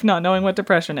your life not knowing what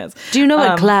depression is? Do you know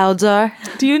what clouds are?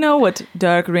 Do you know what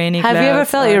dark, rainy clouds are? Have you ever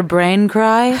felt your brain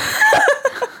cry?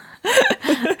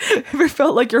 Ever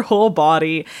felt like your whole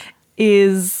body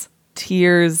is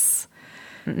tears,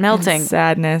 melting,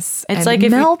 sadness? It's and like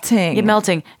melting.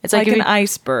 Melting. It's like an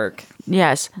iceberg.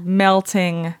 Yes,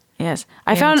 melting. Yes,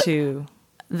 I found into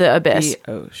the abyss,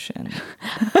 the ocean.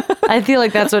 I feel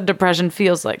like that's what depression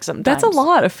feels like sometimes. That's a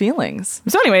lot of feelings.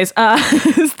 So anyways,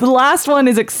 the last one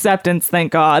is acceptance,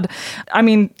 thank God. I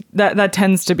mean, that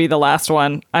tends to be the last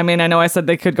one. I mean, I know I said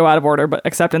they could go out of order, but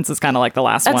acceptance is kind of like the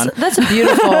last one. That's a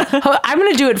beautiful. I'm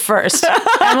going to do it first.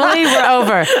 Emily, we're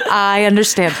over. I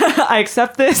understand. I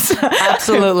accept this.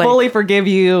 Absolutely. I fully forgive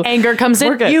you. Anger comes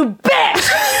in. Good. You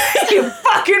bitch! You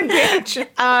fucking bitch!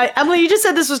 Emily, you just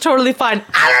said this was totally fine.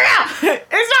 I don't know!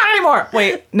 It's not anymore!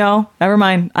 Wait, no, never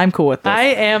mind. I'm cool with this. I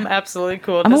am absolutely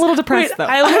cool with I'm this. a little depressed, though.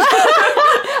 I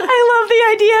love the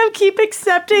idea of keep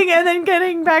accepting and then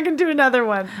getting back into another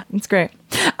one. It's great.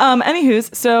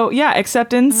 Anywho's, so yeah,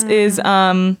 acceptance is,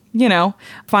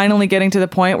 finally getting to the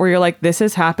point where you're like, this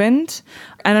has happened.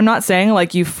 And I'm not saying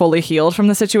like you fully healed from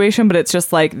the situation, but it's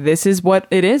just like, this is what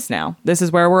it is now. This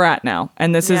is where we're at now.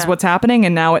 And this is what's happening.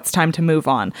 And now it's time to move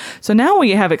on. So now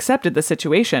we have accepted the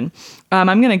situation.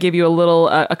 I'm going to give you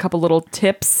a couple little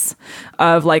tips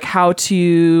of like how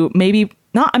to maybe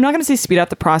I'm not going to say speed up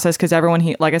the process because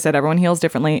like I said, everyone heals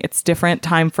differently. It's different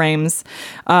time frames.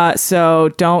 So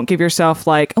don't give yourself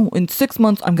like, oh, in 6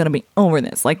 months, I'm going to be over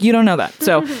this. Like, you don't know that.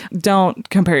 So don't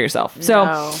compare yourself.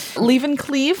 So leave and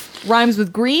cleave rhymes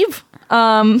with grieve.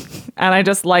 And I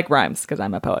just like rhymes because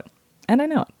I'm a poet and I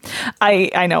know it.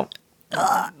 I know.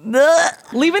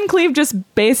 Leave and cleave just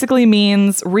basically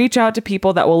means reach out to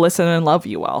people that will listen and love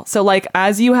you well. So like,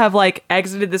 as you have like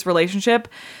exited this relationship,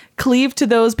 cleave to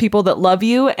those people that love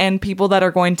you and people that are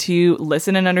going to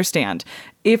listen and understand.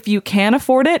 If you can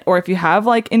afford it, or if you have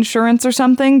like insurance or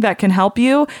something that can help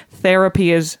you,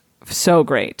 therapy is so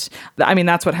great. I mean,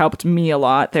 that's what helped me a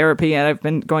lot, therapy. And I've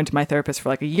been going to my therapist for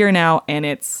like a year now, and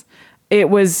it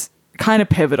was kind of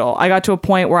pivotal. I got to a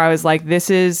point where I was like,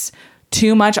 this is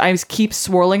too much. I keep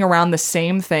swirling around the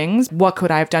same things. What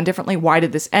could I have done differently? Why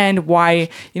did this end? Why?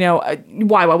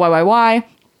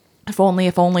 If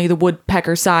only the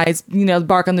woodpecker sighs, the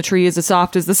bark on the tree is as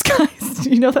soft as the skies.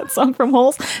 You know that song from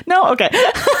Holes? No? Okay.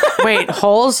 Wait,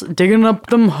 Holes? Digging up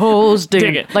them holes.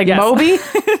 Dig it. Like yes. Moby?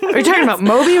 Are you talking about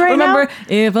Moby right now? Remember,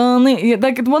 if only,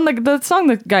 like the song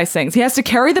the guy sings. He has to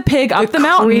carry the pig up the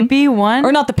mountain. Creepy one?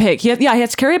 Or not the pig. He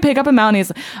has to carry a pig up a mountain.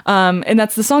 And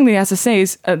that's the song that he has to say,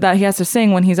 that he has to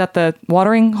sing when he's at the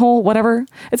watering hole, whatever.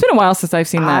 It's been a while since I've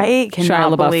seen that. I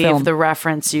cannot believe film. The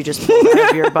reference you just pulled out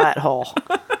of your butthole.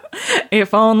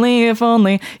 If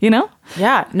only,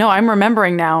 Yeah, no, I'm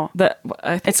remembering now.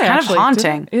 It's kind of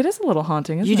haunting. It is a little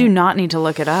haunting, isn't it? You do not need to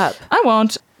look it up. I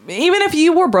won't. Even if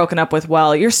you were broken up with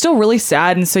well, you're still really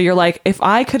sad. And so you're like, if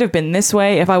I could have been this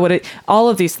way, if I would have, all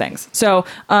of these things. So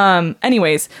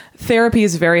anyways, therapy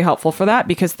is very helpful for that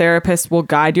because therapists will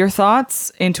guide your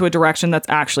thoughts into a direction that's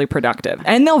actually productive.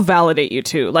 And they'll validate you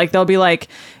too. Like they'll be like,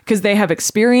 because they have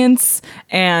experience,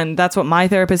 and that's what my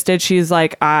therapist did. She's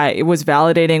like, it was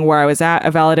validating where I was at,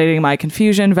 validating my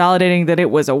confusion, validating that it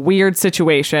was a weird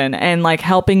situation, and like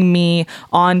helping me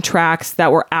on tracks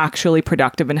that were actually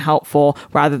productive and helpful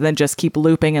rather than just keep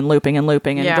looping and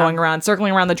going around,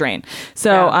 circling around the drain.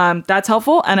 So that's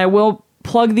helpful. And I will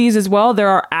plug these as well. There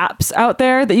are apps out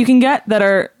there that you can get that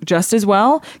are just as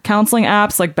well. Counseling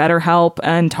apps like BetterHelp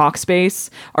and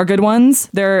Talkspace are good ones.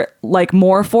 They're like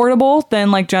more affordable than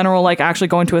like general, like actually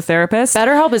going to a therapist.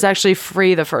 BetterHelp is actually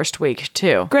free the first week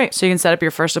too. Great. So you can set up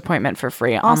your first appointment for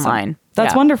free online.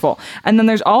 That's wonderful. And then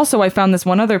there's also, I found this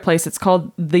one other place. It's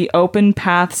called the Open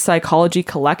Path Psychology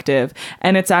Collective.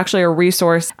 And it's actually a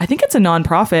resource. I think it's a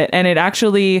nonprofit, and it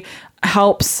actually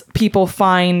helps people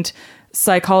find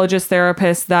psychologists,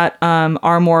 therapists that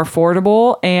are more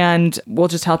affordable and will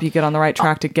just help you get on the right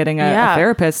track to getting a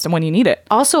therapist when you need it.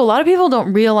 Also, a lot of people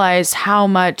don't realize how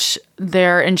much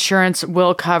their insurance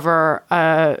will cover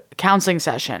a counseling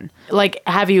session. like,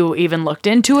 have you even looked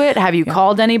into it? Have you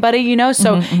called anybody, you know?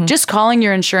 So just calling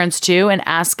your insurance too and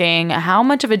asking how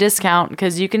much of a discount,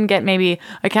 because you can get maybe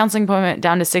a counseling appointment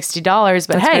down to $60,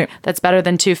 but that's better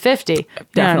than $250. You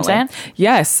know what I'm saying?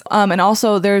 Yes. And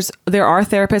also there are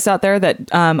therapists out there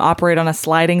that operate on a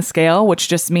sliding scale, which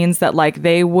just means that like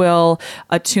they will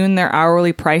attune their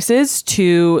hourly prices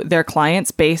to their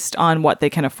clients based on what they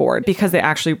can afford, because they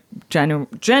actually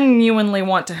genuinely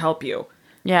want to help you.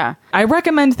 Yeah. I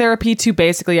recommend therapy to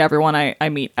basically everyone I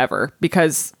meet ever,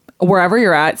 because wherever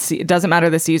you're at, it doesn't matter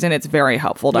the season, it's very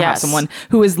helpful to have someone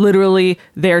who is literally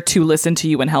there to listen to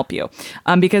you and help you.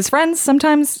 Because friends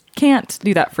sometimes can't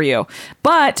do that for you.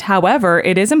 But however,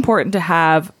 it is important to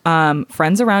have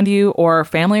friends around you or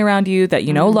family around you that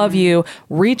you know love you.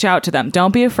 Reach out to them.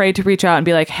 Don't be afraid to reach out and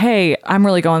be like, hey, I'm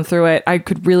really going through it. I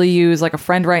could really use like a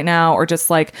friend right now, or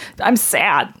just like, I'm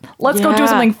sad. Let's go do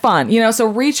something fun. You know, so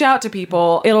reach out to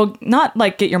people. It'll not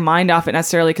like get your mind off it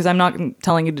necessarily, because I'm not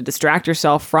telling you to distract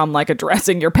yourself from like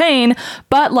addressing your pain,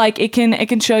 but like it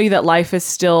can show you that life is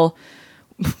still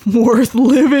worth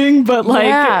living, but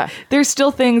like there's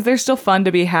still fun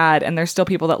to be had, and there's still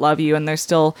people that love you, and there's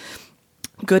still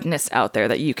goodness out there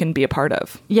that you can be a part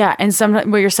of. Yeah. And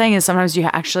what you're saying is sometimes you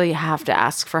actually have to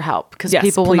ask for help, because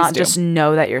people will not just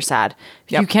know that you're sad.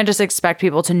 You can't just expect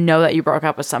people to know that you broke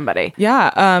up with somebody.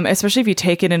 Yeah. Especially if you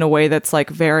take it in a way that's like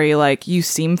very like, you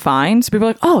seem fine. So people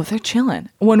are like, oh, they're chilling.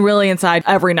 When really inside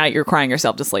every night you're crying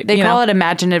yourself to sleep. They call it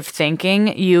imaginative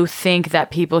thinking. You think that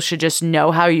people should just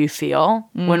know how you feel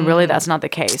when really that's not the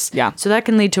case. Yeah. So that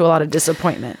can lead to a lot of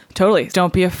disappointment. Totally.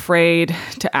 Don't be afraid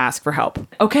to ask for help.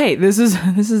 Okay. This is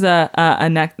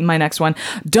my next one.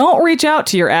 Don't reach out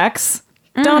to your ex.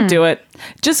 Don't do it.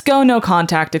 Just go no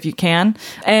contact if you can.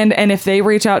 And if they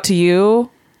reach out to you,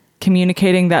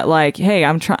 communicating that like, hey,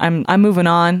 I'm moving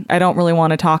on. I don't really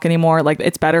want to talk anymore. Like,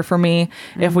 it's better for me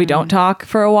if we don't talk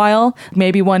for a while.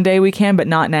 Maybe one day we can, but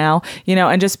not now, you know,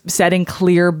 and just setting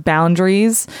clear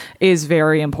boundaries is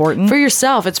very important. For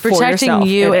yourself. It's protecting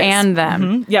you and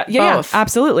them. Yeah,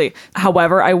 absolutely.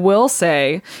 However, I will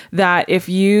say that if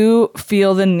you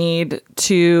feel the need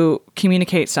to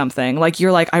communicate something, like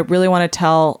you're like, I really want to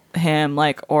tell him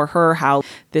like or her how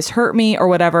this hurt me or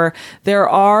whatever, there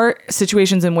are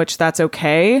situations in which that's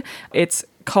okay. It's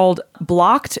called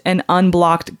blocked and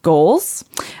unblocked goals.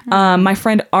 My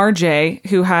friend RJ,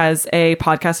 who has a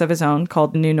podcast of his own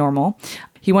called New Normal,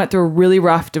 he went through a really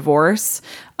rough divorce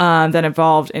that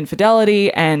involved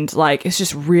infidelity, and like it's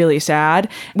just really sad.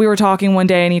 We were talking one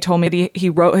day and he told me that he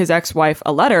wrote his ex-wife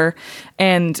a letter,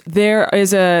 and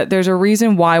there's a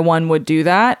reason why one would do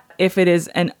that if it is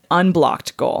an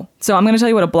unblocked goal. So I'm going to tell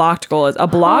you what a blocked goal is. A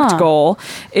blocked goal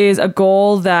is a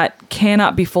goal that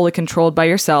cannot be fully controlled by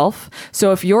yourself.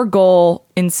 So if your goal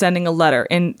in sending a letter,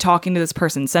 in talking to this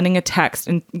person, sending a text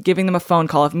and giving them a phone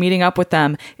call, if meeting up with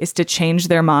them is to change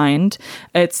their mind,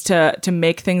 it's to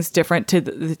make things different,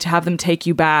 to have them take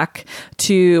you back,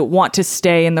 to want to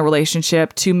stay in the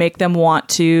relationship, to make them want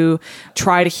to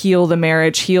try to heal the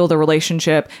marriage, heal the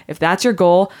relationship. If that's your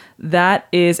goal, that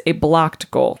is a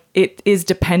blocked goal. It is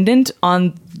dependent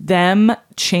on them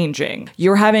changing.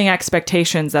 You're having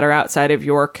expectations that are outside of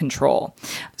your control.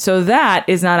 So that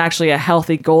is not actually a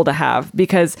healthy goal to have,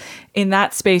 because in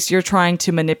that space, you're trying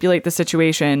to manipulate the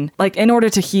situation, like in order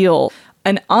to heal.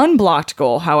 An unblocked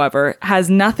goal, however, has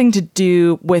nothing to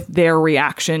do with their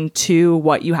reaction to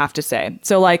what you have to say.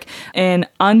 So like an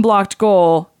unblocked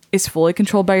goal is fully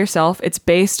controlled by yourself. It's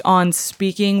based on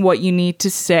speaking what you need to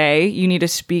say. You need to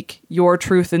speak your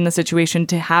truth in the situation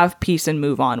to have peace and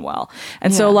move on well.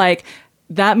 And so like,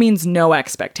 that means no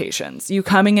expectations. You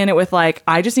coming in it with like,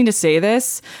 I just need to say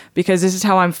this because this is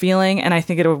how I'm feeling and I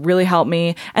think it'll really help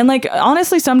me. And like,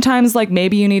 honestly, sometimes like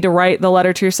maybe you need to write the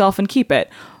letter to yourself and keep it.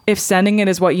 If sending it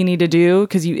is what you need to do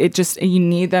because you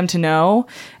need them to know,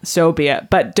 so be it.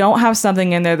 But don't have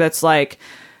something in there that's like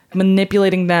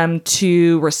manipulating them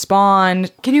to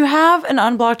respond. Can you have an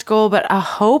unblocked goal but a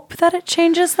hope that it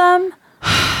changes them?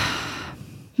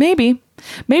 Maybe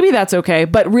that's okay.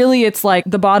 But really, it's like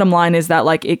the bottom line is that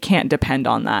like it can't depend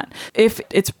on that. If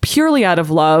it's purely out of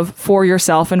love for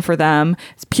yourself and for them,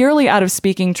 it's purely out of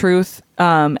speaking truth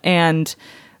and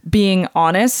being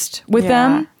honest with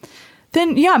them,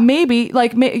 then maybe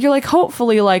like you're like,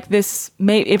 hopefully like this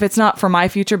if it's not for my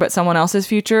future but someone else's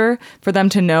future, for them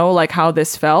to know like how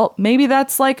this felt, maybe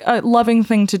that's like a loving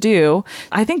thing to do.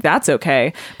 I think that's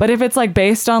okay. But if it's like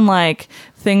based on like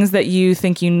things that you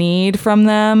think you need from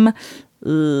them,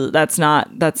 that's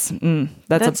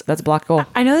a blocked goal.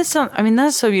 I know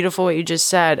that's so beautiful what you just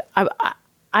said.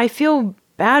 I feel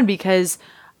bad because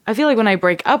I feel like when I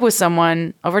break up with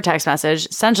someone over text message,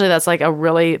 essentially that's like a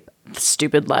really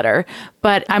stupid letter,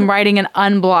 but I'm writing an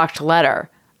unblocked letter.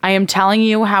 I am telling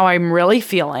you how I'm really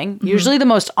feeling, usually the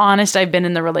most honest I've been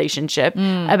in the relationship,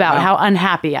 about how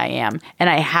unhappy I am,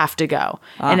 and I have to go,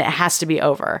 and it has to be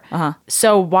over.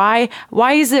 So why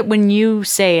is it when you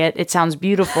say it, it sounds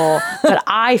beautiful, but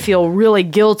I feel really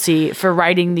guilty for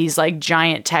writing these like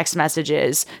giant text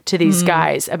messages to these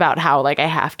guys about how like I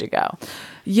have to go?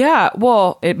 Yeah,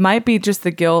 well, it might be just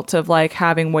the guilt of like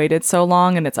having waited so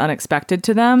long and it's unexpected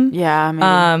to them. Yeah,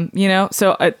 maybe. You know,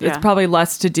 so it's probably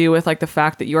less to do with like the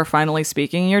fact that you're finally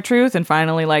speaking your truth and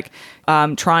finally like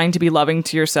trying to be loving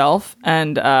to yourself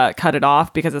and cut it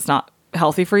off because it's not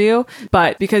healthy for you,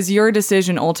 but because your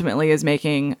decision ultimately is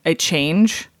making a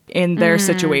change in their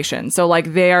situation. So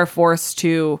like they are forced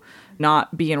to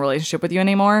not be in a relationship with you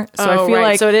anymore. So I feel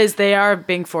like so it is, they are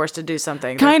being forced to do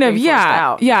something. Kind of,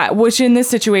 yeah. Which in this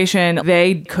situation,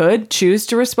 they could choose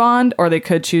to respond or they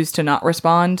could choose to not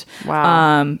respond.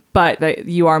 Wow. But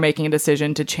you are making a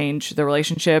decision to change the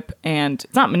relationship, and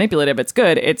it's not manipulative. It's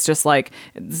good. It's just like,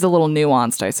 it's a little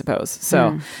nuanced, I suppose.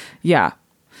 So yeah,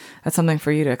 that's something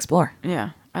for you to explore.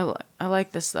 Yeah. I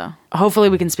like this though. Hopefully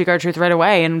we can speak our truth right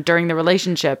away and during the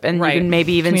relationship, and you can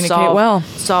maybe even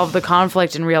solve the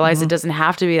conflict and realize it doesn't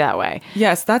have to be that way.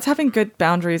 Yes, that's having good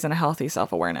boundaries and a healthy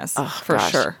self-awareness for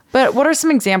sure. But what are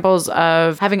some examples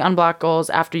of having unblocked goals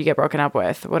after you get broken up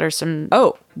with? What are some...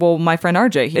 Oh, well, my friend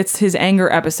RJ, it's his anger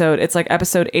episode. It's like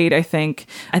episode 8, I think.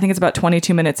 I think it's about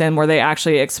 22 minutes in where they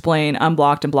actually explain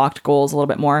unblocked and blocked goals a little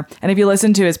bit more. And if you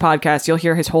listen to his podcast, you'll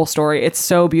hear his whole story. It's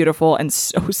so beautiful and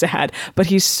so sad, but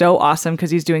he's so awesome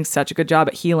because he's doing such a good job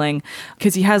at healing,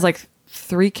 because he has like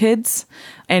 3 kids,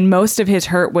 and most of his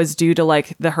hurt was due to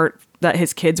like the hurt that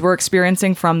his kids were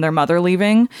experiencing from their mother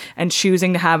leaving and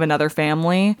choosing to have another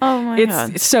family. Oh my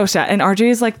God. It's so sad. And RJ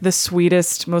is like the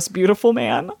sweetest, most beautiful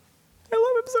man. I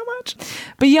love him so much.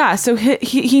 But yeah, so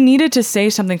he needed to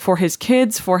say something for his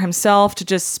kids, for himself, to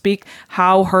just speak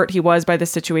how hurt he was by the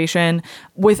situation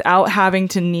without having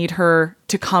to need her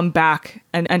to come back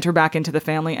and enter back into the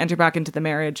family, enter back into the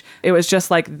marriage. It was just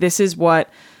like, this is what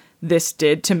this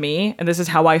did to me, and this is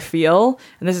how I feel,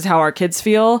 and this is how our kids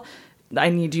feel. I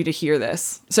need you to hear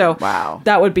this. So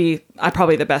that would be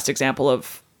probably the best example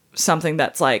of something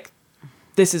that's like,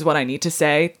 this is what I need to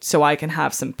say so I can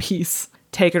have some peace.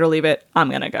 Take it or leave it. I'm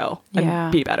going to go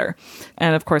and be better.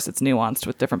 And of course it's nuanced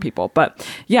with different people, but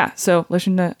yeah. So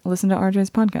listen to RJ's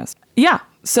podcast. Yeah.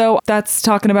 So that's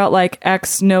talking about like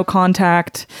ex no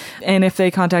contact. And if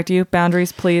they contact you,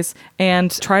 boundaries, please.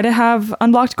 And try to have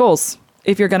unblocked goals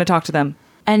if you're going to talk to them.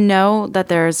 And know that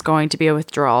there's going to be a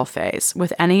withdrawal phase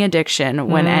with any addiction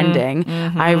when ending.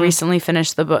 I recently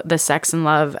finished the book, the Sex and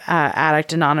Love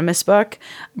Addict Anonymous book,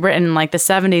 written in like the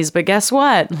 70s. But guess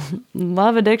what?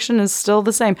 Love addiction is still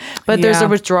the same. But there's a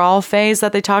withdrawal phase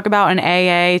that they talk about in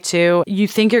AA too. You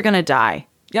think you're going to die.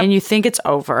 Yep. And you think it's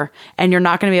over and you're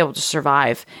not going to be able to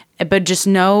survive. But just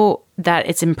know that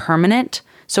it's impermanent.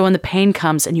 So when the pain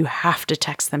comes and you have to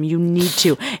text them, you need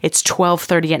to. It's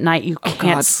 12:30 at night. You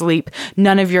can't sleep.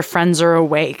 None of your friends are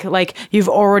awake. Like you've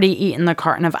already eaten the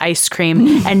carton of ice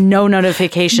cream and no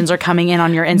notifications are coming in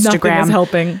on your Instagram. Nothing is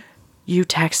helping. You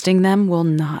texting them will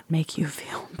not make you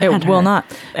feel better. It will not.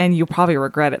 And you'll probably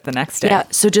regret it the next day. Yeah.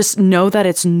 So just know that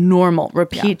it's normal.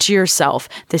 Repeat to yourself,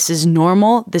 this is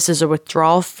normal. This is a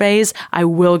withdrawal phase. I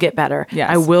will get better. Yes.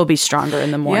 I will be stronger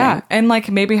in the morning. Yeah. And like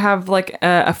maybe have like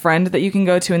a friend that you can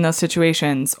go to in those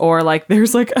situations. Or like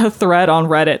there's like a thread on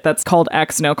Reddit that's called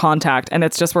X No Contact. And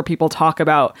it's just where people talk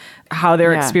about how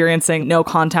they're experiencing no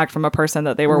contact from a person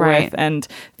that they were with. And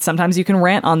sometimes you can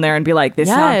rant on there and be like, this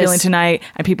is how I'm feeling tonight.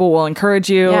 And people will encourage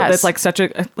you. That's like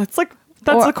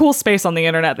that's a cool space on the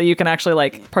internet that you can actually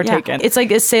like partake in. It's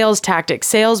like a sales tactic.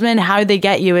 Salesmen, how they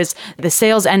get you is the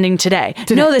sale's ending today.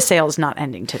 No, the sale's not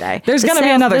ending today. There's going to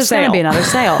be another sale. There's going to be another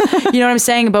sale. You know what I'm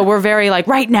saying? But we're very like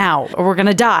right now, or we're going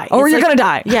to die. Or you're going to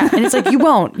die. Yeah. And it's like, you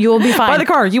won't. You will be fine. Buy the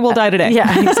car. You will die today.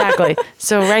 Yeah, exactly.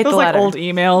 So write the letter. Like old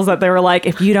emails that they were like,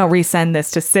 if you don't resend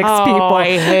this to 6 people.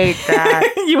 I hate that.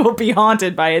 You will be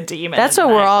haunted by a demon. That's what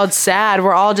we're all sad.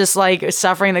 We're all just like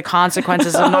suffering the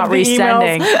consequences of not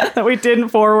resending. That we didn't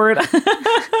forward.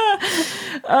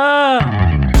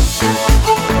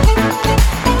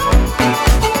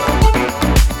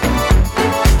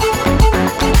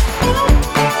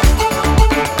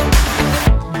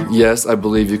 Yes, I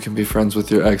believe you can be friends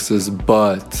with your exes,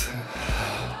 but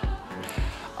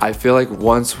I feel like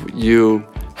once you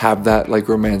have that like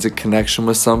romantic connection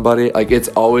with somebody, like it's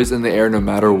always in the air no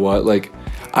matter what. Like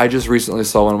I just recently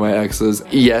saw one of my exes.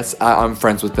 Yes, I'm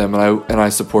friends with them and I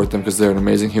support them because they're an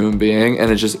amazing human being,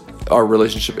 and it just, our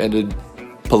relationship ended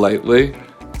politely.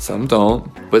 Some don't,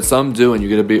 but some do. And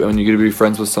when you get to be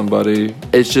friends with somebody,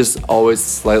 it's just always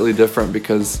slightly different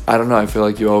because I don't know. I feel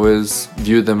like you always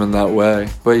view them in that way.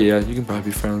 But yeah, you can probably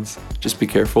be friends. Just be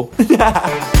careful.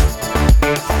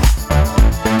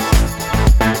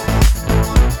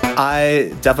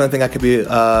 I definitely think I could be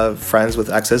friends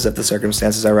with exes if the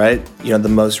circumstances are right. You know, the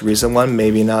most recent one,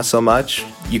 maybe not so much.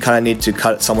 You kind of need to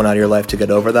cut someone out of your life to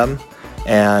get over them.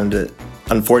 And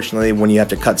unfortunately, when you have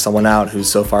to cut someone out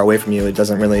who's so far away from you, you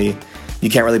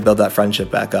can't really build that friendship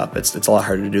back up. It's a lot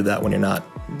harder to do that when you're not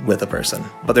with a person.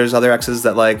 But there's other exes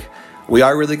that, like, we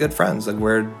are really good friends. Like,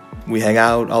 we hang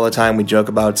out all the time, we joke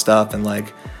about stuff, and,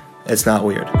 like, it's not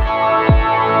weird.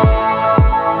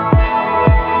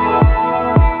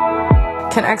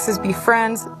 Can exes be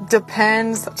friends?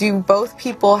 Depends. Do both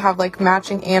people have, like,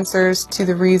 matching answers to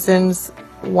the reasons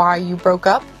why you broke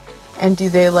up? And do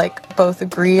they, like, both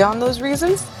agree on those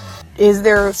reasons? Is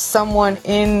there someone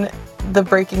in the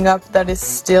breaking up that is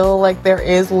still, like, there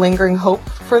is lingering hope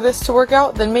for this to work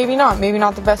out? Then maybe not. Maybe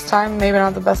not the best time, maybe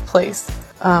not the best place.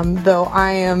 Though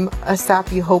I am a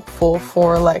sappy hopeful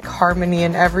for, like, harmony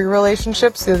in every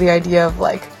relationship, so the idea of,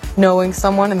 like, knowing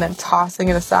someone and then tossing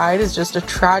it aside is just a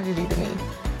tragedy to me.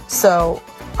 So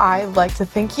I like to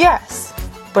think yes.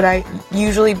 But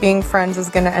usually being friends is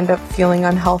going to end up feeling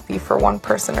unhealthy for one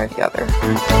person or the other.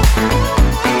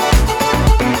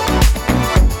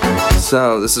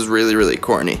 So this is really, really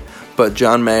corny, but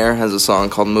John Mayer has a song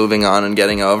called "Moving On and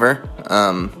Getting Over,"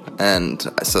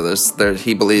 and so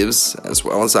he believes, as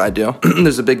well as I do,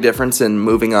 there's a big difference in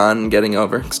moving on and getting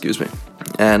over. Excuse me.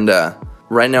 And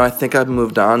right now, I think I've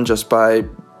moved on just by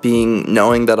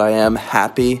knowing that I am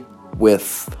happy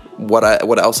with what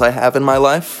else I have in my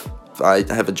life. I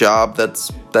have a job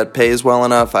that pays well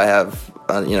enough. I have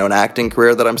an acting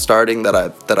career that I'm starting that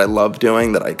I love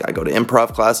doing, that I go to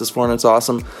improv classes for, and it's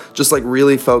awesome. Just like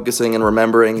really focusing and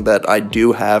remembering that I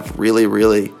do have really,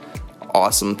 really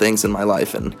awesome things in my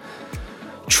life, and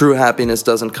true happiness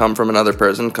doesn't come from another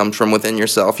person, it comes from within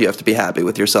yourself. You have to be happy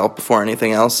with yourself before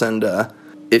anything else, and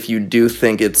if you do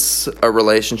think it's a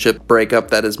relationship breakup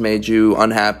that has made you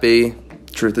unhappy,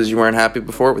 truth is you weren't happy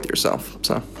before with yourself.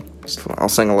 So I'll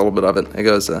sing a little bit of it. It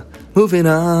goes, moving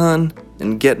on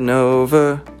and getting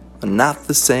over are not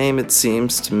the same, it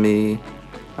seems to me.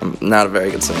 I'm not a very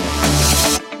good singer.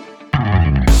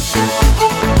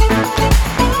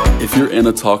 If you're in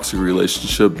a toxic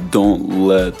relationship, don't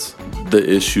let the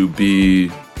issue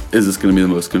be, is this going to be the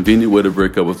most convenient way to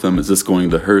break up with them? Is this going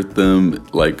to hurt them?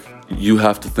 Like, you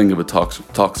have to think of a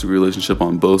toxic relationship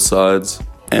on both sides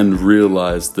and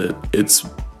realize that it's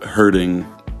hurting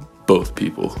both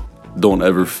people. Don't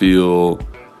ever feel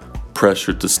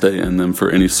pressured to stay in them for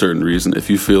any certain reason. If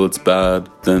you feel it's bad,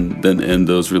 then end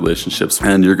those relationships.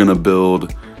 And you're going to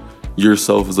build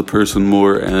yourself as a person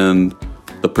more, and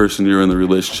the person you're in the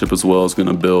relationship as well is going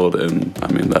to build. And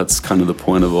I mean, that's kind of the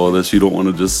point of all this. You don't want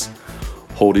to just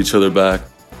hold each other back.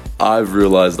 I've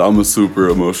realized I'm a super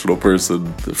emotional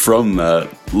person from that.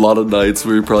 A lot of nights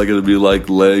where you're probably going to be like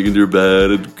laying in your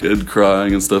bed and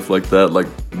crying and stuff like that. Like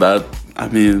that, I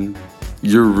mean,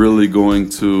 you're really going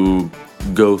to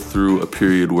go through a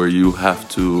period where you have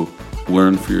to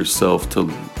learn for yourself to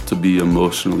be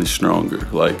emotionally stronger.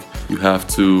 Like, you have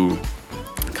to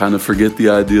kind of forget the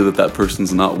idea that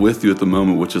person's not with you at the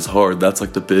moment, which is hard. That's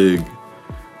like the big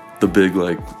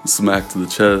like smack to the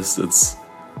chest. It's,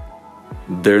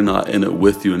 they're not in it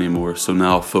with you anymore. So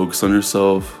now focus on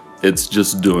yourself. It's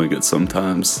just doing it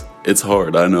sometimes. It's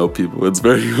hard, I know, people. It's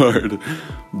very hard.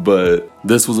 But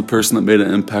this was a person that made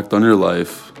an impact on your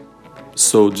life.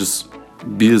 So just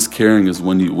be as caring as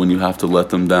when you have to let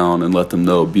them down and let them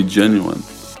know. Be genuine.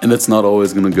 And it's not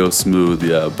always going to go smooth,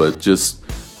 yeah, but just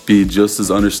be just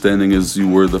as understanding as you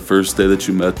were the first day that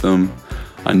you met them.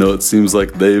 I know it seems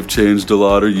like they've changed a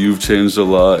lot or you've changed a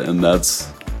lot, and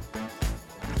that's...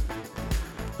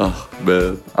 Oh,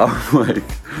 man. I'm like...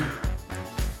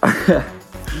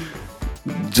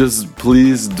 Just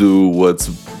please do what's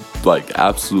like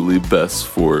absolutely best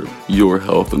for your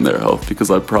health and their health, because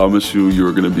I promise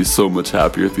you're going to be so much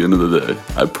happier at the end of the day.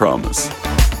 I promise.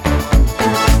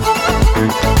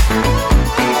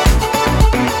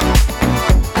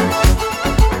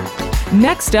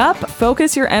 Next up,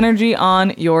 focus your energy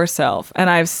on yourself. And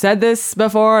I've said this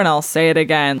before and I'll say it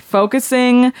again.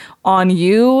 Focusing on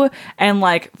you and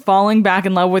like falling back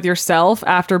in love with yourself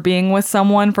after being with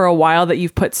someone for a while that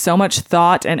you've put so much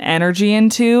thought and energy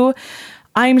into.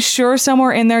 I'm sure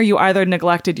somewhere in there you either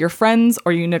neglected your friends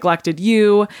or you neglected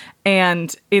you,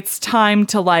 and it's time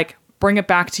to like bring it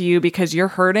back to you because you're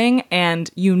hurting and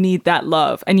you need that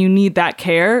love and you need that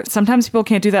care. Sometimes people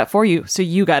can't do that for you, so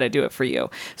you got to do it for you.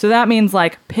 So that means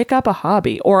like pick up a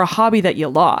hobby or a hobby that you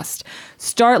lost.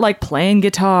 Start like playing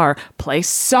guitar, play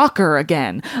soccer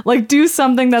again. Like do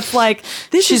something that's like,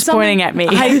 this She's is something pointing at me.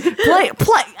 play.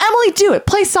 Emily, do it.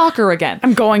 Play soccer again.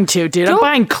 I'm going to, dude. I'm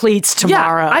buying cleats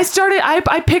tomorrow. Yeah,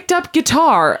 I picked up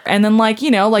guitar and then like,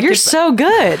 like you're so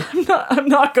good. I'm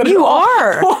not good You at all.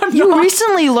 are. No, I'm you not.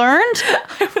 recently learned?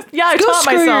 Yeah, I Go taught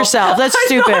screw myself. yourself. That's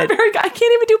stupid. I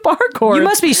can't even do bar chords. You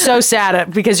must be so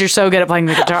sad because you're so good at playing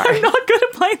the guitar. I'm not good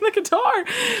at playing the guitar.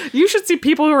 You should see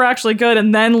people who are actually good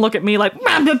and then look at me like,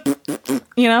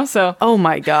 so. Oh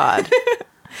my God.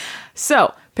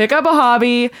 So pick up a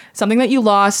hobby, something that you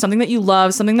lost, something that you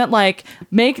love, something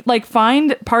that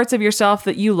find parts of yourself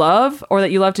that you love or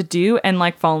that you love to do and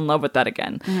like fall in love with that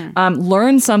again. Mm-hmm.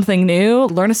 Learn something new,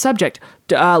 learn a subject,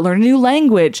 learn a new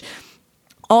language.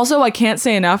 Also, I can't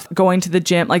say enough, going to the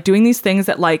gym, like doing these things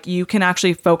that like you can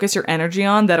actually focus your energy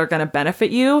on that are going to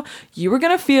benefit you. You are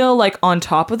going to feel like on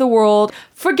top of the world.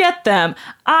 Forget them.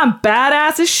 I'm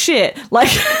badass as shit. Like,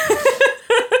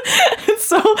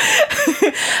 so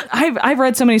I've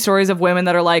read so many stories of women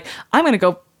that are like, I'm going to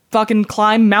go fucking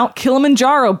climb Mount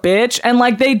Kilimanjaro, bitch. And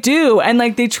like they do. And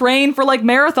like they train for like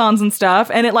marathons and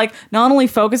stuff. And it like not only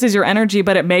focuses your energy,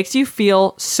 but it makes you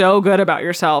feel so good about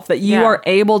yourself that you are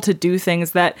able to do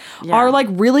things that are like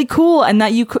really cool and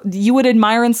that you would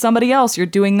admire in somebody else. You're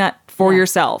doing that for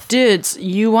yourself. Dudes,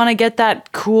 you want to get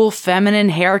that cool feminine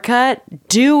haircut?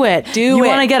 Do it. You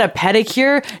want to get a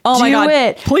pedicure? Oh my God. Do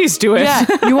it. Please do it. Yeah.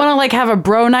 You want to like have a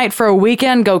bro night for a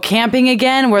weekend, go camping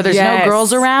again where there's no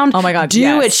girls around? Oh my God.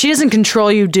 Do it. She doesn't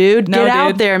control you, dude. No, get dude.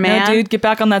 out there, man. No, dude. Get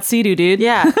back on that Sea-Doo, dude.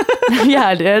 Yeah.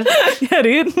 Yeah, dude. Yeah,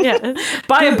 dude. Yeah.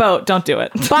 Buy a boat. Don't do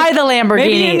it. Buy the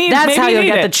Lamborghini. That's how you'll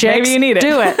get the chicks. Maybe you need it.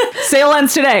 Do it. Sale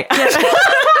ends today.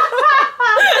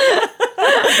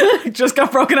 Just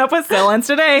got broken up with. Sale ends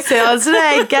today. Sale ends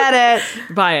today. Get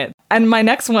it. Buy it. And my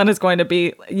next one is going to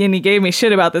be, and you gave me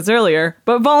shit about this earlier,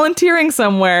 but volunteering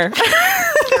somewhere is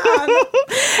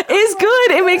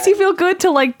good. It makes you feel good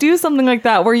to like do something like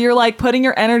that where you're like putting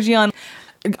your energy on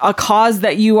a cause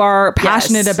that you are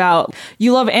passionate about.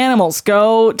 You love animals.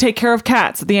 Go take care of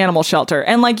cats at the animal shelter.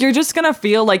 And like, you're just going to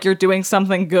feel like you're doing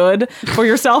something good for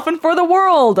yourself and for the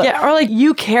world. Yeah. Or like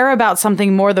you care about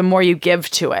something more the more you give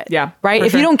to it. Yeah. Right.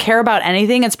 If you don't care about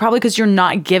anything, it's probably because you're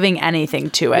not giving anything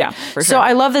to it. Yeah, for So sure.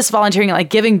 I love this volunteering, like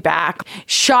giving back.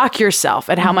 Shock yourself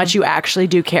at how much you actually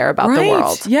do care about the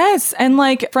world. Yes. And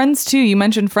like friends too. You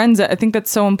mentioned friends. I think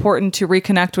that's so important to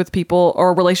reconnect with people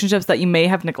or relationships that you may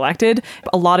have neglected.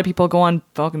 A lot of people go on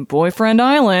fucking boyfriend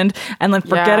island and then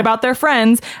forget about their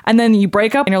friends. And then you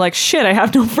break up and you're like, shit, I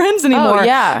have no friends anymore. Oh,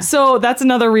 yeah. So that's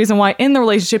another reason why in the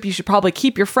relationship, you should probably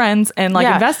keep your friends and like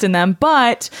invest in them.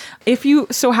 But if you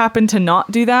so happen to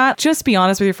not do that, just be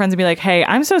honest with your friends and be like, hey,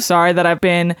 I'm so sorry that I've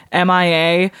been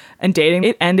MIA and dating.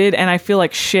 It ended and I feel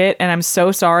like shit and I'm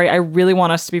so sorry. I really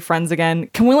want us to be friends again.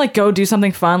 Can we like go do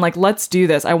something fun? Like, let's do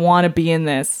this. I want to be in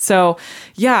this. So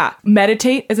yeah,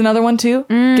 meditate is another one too.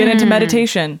 Get into meditation.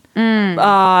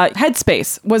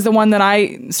 Headspace was the one that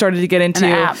I started to get into.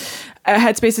 An app.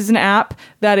 Headspace is an app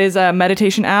that is a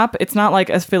meditation app. It's not like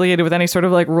affiliated with any sort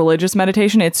of like religious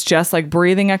meditation. It's just like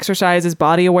breathing exercises,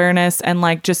 body awareness, and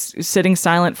like just sitting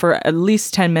silent for at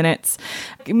least 10 minutes.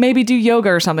 Maybe do yoga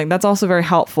or something. That's also very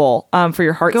helpful for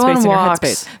your heart space and your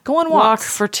headspace. Go on walks. Walk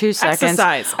for 2 seconds.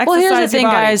 Exercise. Well, here's the Exercise your thing,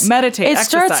 body. guys. Meditate. It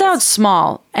Exercise. starts out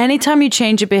small. Anytime you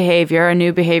change a behavior, a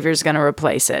new behavior is going to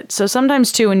replace it. So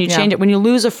sometimes too, when you change it, when you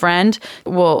lose a friend,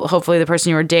 well, hopefully the person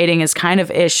you were dating is kind of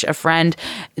ish a friend.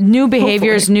 New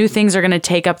behaviors, new things are going to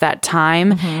take up that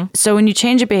time. Mm-hmm. So when you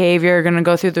change a behavior, you're going to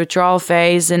go through the withdrawal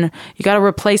phase and you got to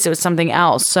replace it with something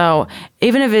else. So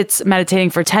even if it's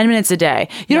meditating for 10 minutes a day,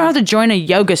 you don't have to join a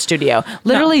yoga studio.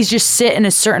 Literally just sit in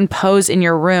a certain pose in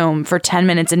your room for 10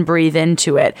 minutes and breathe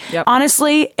into it. Yep.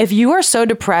 Honestly, if you are so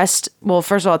depressed, well,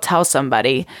 first of all, tell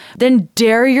somebody, then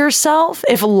dare yourself.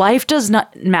 If life does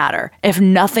not matter, if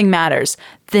nothing matters,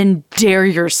 then dare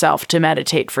yourself to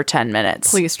meditate for 10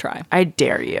 minutes. Please try. I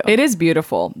dare you. It is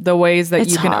beautiful the ways that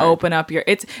It's you can hard. open up your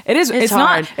it's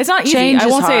hard. not easy. Change I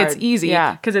is won't say it's hard. easy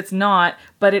Yeah. because it's not,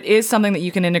 but it is something that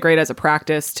you can integrate as a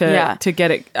practice to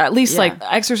get it at least like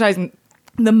exercising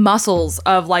the muscles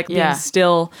of like being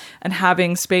still and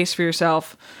having space for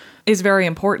yourself is very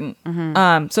important.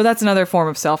 Mm-hmm. So that's another form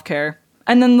of self-care.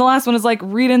 And then the last one is like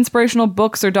read inspirational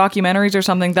books or documentaries or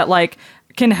something that like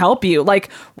can help you. Like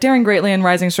Daring Greatly and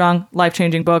Rising Strong,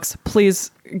 life-changing books.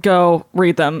 Please go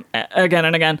read them again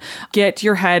and again. Get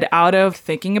your head out of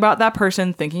thinking about that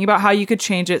person, thinking about how you could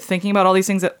change it, thinking about all these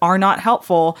things that are not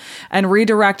helpful, and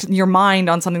redirect your mind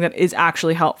on something that is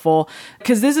actually helpful.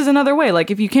 Because this is another way.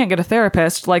 Like, if you can't get a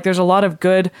therapist, like, there's a lot of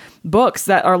good books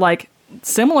that are like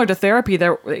similar to therapy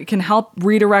that can help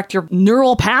redirect your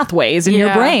neural pathways in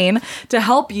your brain to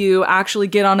help you actually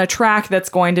get on a track that's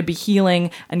going to be healing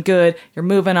and good. You're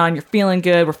moving on. You're feeling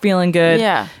good. We're feeling good.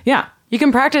 Yeah. You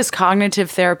can practice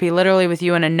cognitive therapy literally with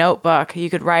you in a notebook. You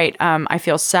could write, I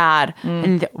feel sad.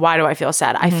 And why do I feel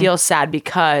sad? I feel sad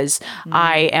because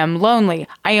I am lonely.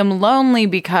 I am lonely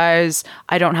because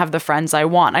I don't have the friends I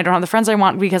want. I don't have the friends I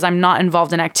want because I'm not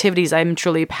involved in activities I'm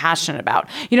truly passionate about.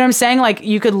 You know what I'm saying? Like,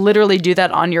 you could literally do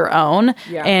that on your own.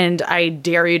 Yeah. And I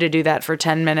dare you to do that for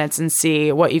 10 minutes and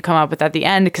see what you come up with at the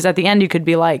end. Because at the end, you could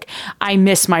be like, I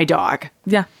miss my dog.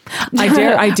 Yeah. I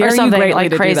dare you greatly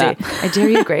like to crazy. do that. I dare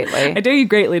you greatly. I dare you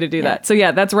greatly to do that. So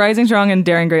yeah, that's Rising Strong and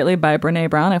Daring Greatly by Brene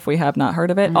Brown, if we have not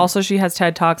heard of it. Also, she has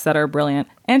TED Talks that are brilliant.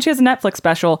 And she has a Netflix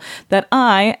special that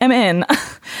I am in.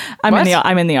 I'm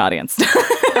in the audience.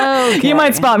 Okay. You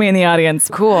might spot me in the audience.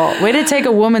 Cool. Way to take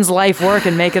a woman's life work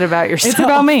and make it about yourself. It's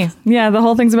about me. Yeah, the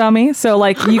whole thing's about me. So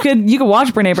like, you could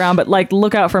watch Brene Brown, but like,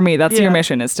 look out for me. That's your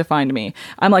mission, is to find me.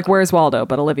 I'm like, where's Waldo?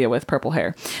 But Olivia with purple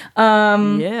hair.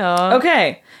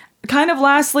 Okay. Kind of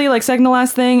lastly, like, second to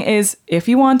last thing is, if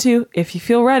you want to, if you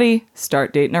feel ready,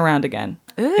 start dating around again.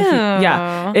 And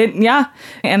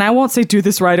I won't say do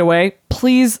this right away.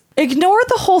 Please ignore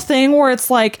the whole thing where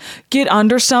it's like, get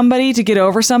under somebody to get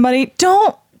over somebody.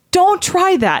 Don't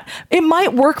try that. It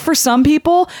might work for some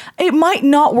people. It might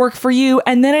not work for you.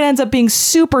 And then it ends up being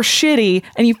super shitty.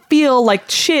 And you feel like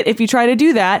shit if you try to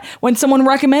do that when someone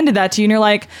recommended that to you. And you're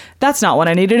like, that's not what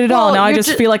I needed at all. Now I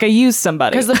just feel like I used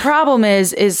somebody. Because the problem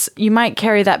is you might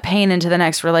carry that pain into the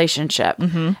next relationship.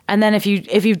 And then if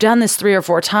you've done this 3 or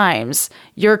 4 times,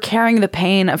 you're carrying the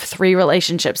pain of 3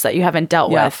 relationships that you haven't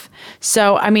dealt with.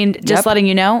 So, I mean, just letting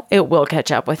you know, it will catch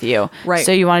up with you. Right.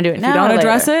 So you want to do it now. If you don't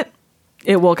address it,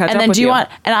 it will catch up with you. And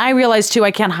I realize too, I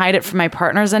can't hide it from my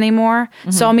partners anymore.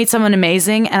 So I'll meet someone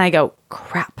amazing and I go,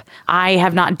 crap, I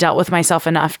have not dealt with myself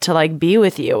enough to like be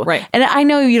with you. Right. And I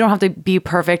know you don't have to be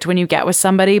perfect when you get with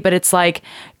somebody, but it's like,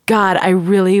 God, I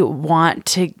really want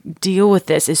to deal with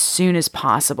this as soon as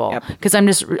possible. Because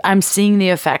I'm seeing the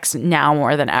effects now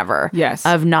more than ever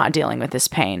of not dealing with this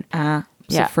pain.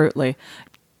 Absolutely.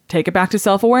 Take it back to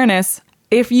self-awareness.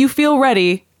 If you feel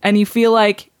ready, and you feel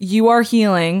like you are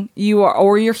healing,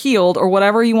 or you're healed, or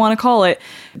whatever you want to call it,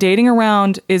 dating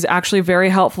around is actually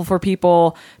very helpful for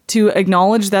people to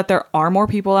acknowledge that there are more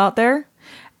people out there,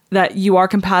 that you are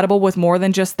compatible with more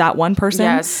than just that one person.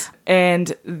 Yes.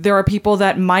 And there are people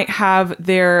that might have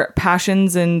their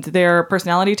passions and their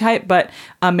personality type, but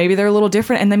maybe they're a little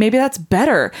different, and then maybe that's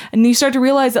better. And you start to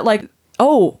realize that, like,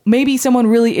 oh, maybe someone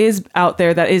really is out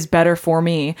there that is better for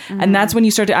me. And that's when you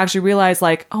start to actually realize,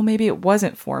 like, oh, maybe it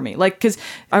wasn't for me. Like, because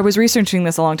I was researching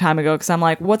this a long time ago, because I'm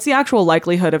like, what's the actual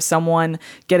likelihood of someone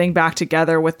getting back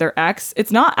together with their ex?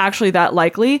 It's not actually that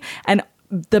likely. And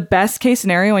the best case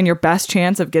scenario and your best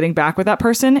chance of getting back with that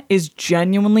person is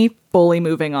genuinely fully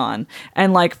moving on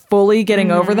and like fully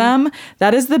getting over them.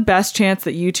 That is the best chance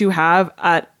that you two have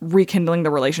at rekindling the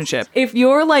relationship. If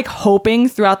you're like hoping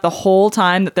throughout the whole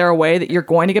time that they're away that you're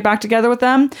going to get back together with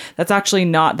them, that's actually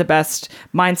not the best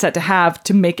mindset to have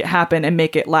to make it happen and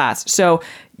make it last. So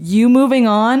you moving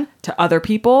on to other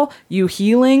people, you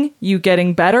healing, you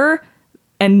getting better,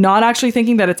 and not actually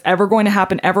thinking that it's ever going to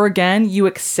happen ever again, you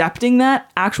accepting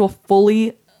that actual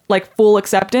full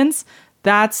acceptance,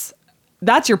 that's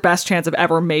your best chance of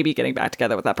ever maybe getting back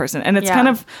together with that person. And it's kind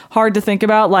of hard to think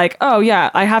about, like, oh yeah,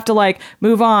 I have to like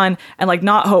move on and like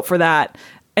not hope for that.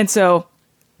 And so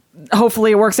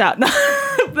hopefully it works out.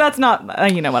 That's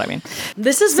not, you know what I mean?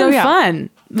 This has been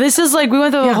fun. This is like, we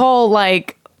went through the whole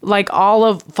like all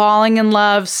of falling in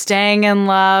love, staying in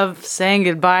love, saying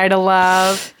goodbye to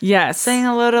love. Yes. Saying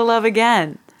hello to love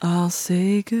again. I'll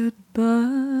say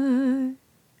goodbye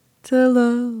to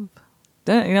love.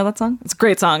 You know that song? It's a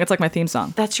great song. It's like my theme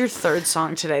song. That's your 3rd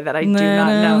song today that I do not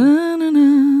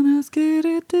know.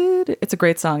 It's a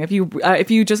great song. If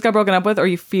you just got broken up with, or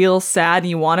you feel sad and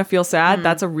you want to feel sad,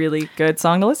 that's a really good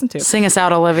song to listen to. Sing us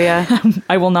out, Olivia.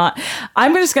 I will not.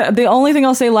 The only thing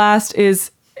I'll say last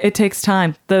is, it takes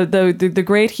time. The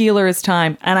great healer is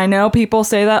time. And I know people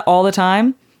say that all the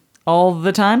time.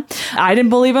 I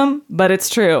didn't believe him, but it's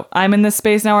true. I'm in this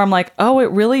space now where I'm like, oh, it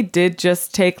really did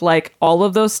just take like all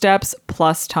of those steps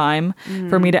plus time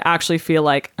for me to actually feel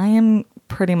like I am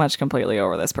pretty much completely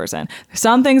over this person. There's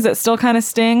some things that still kind of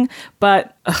sting,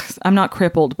 but I'm not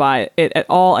crippled by it at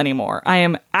all anymore. I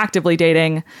am actively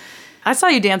dating. I saw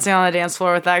you dancing on the dance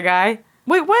floor with that guy.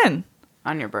 Wait, when?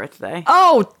 On your birthday.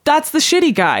 Oh, that's the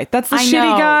shitty guy. That's the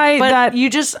shitty guy but that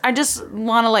I just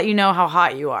want to let you know how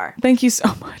hot you are. Thank you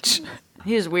so much.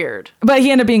 He is weird. But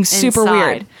he ended up being super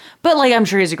weird. But like, I'm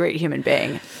sure he's a great human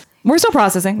being. We're still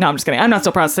processing. No, I'm just kidding. I'm not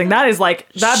still processing. That is like,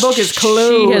 that book is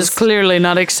closed. She has clearly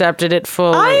not accepted it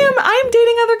fully. I am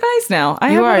dating other guys now. I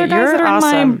have other guys that are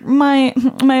awesome. in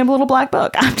my little black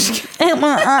book. I'm just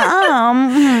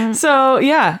kidding. So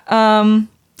yeah.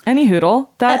 Any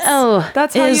hoodle. That's how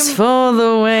is for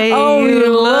the way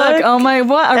you look. Oh my,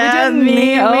 what? Are we doing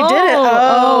me? We did it.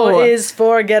 O is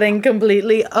for getting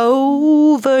completely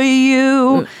over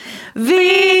you. V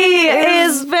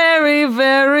is very,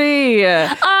 very.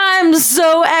 I'm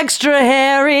so extra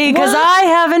hairy because I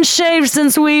haven't shaved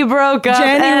since we broke up.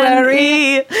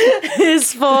 January. And E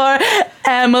is for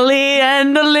Emily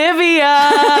and Olivia.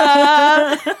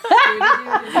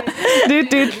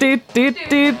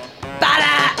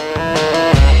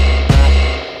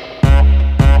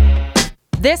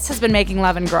 This has been Making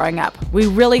Love and Growing Up. We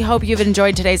really hope you've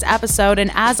enjoyed today's episode,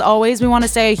 and as always, we want to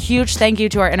say a huge thank you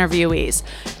to our interviewees.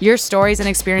 Your stories and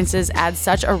experiences add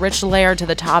such a rich layer to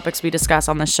the topics we discuss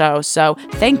on the show, so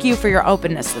thank you for your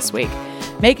openness this week.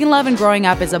 Making Love and Growing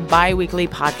Up is a bi-weekly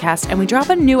podcast, and we drop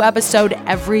a new episode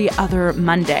every other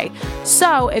Monday.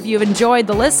 So if you've enjoyed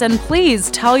the listen,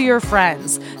 please tell your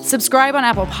friends. Subscribe on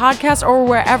Apple Podcasts or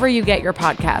wherever you get your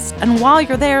podcasts. And while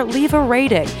you're there, leave a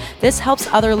rating. This helps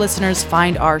other listeners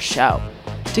find our show.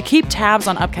 To keep tabs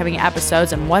on upcoming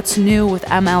episodes and what's new with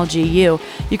MLGU,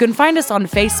 you can find us on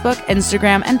Facebook,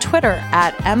 Instagram, and Twitter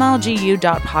at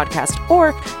mlgu.podcast,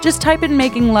 or just type in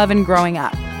Making Love and Growing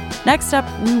Up. Next up,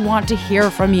 we want to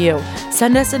hear from you.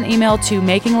 Send us an email to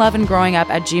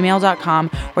makingloveandgrowingup@gmail.com,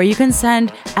 where you can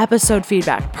send episode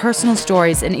feedback, personal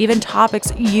stories, and even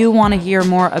topics you want to hear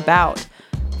more about.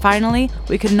 Finally,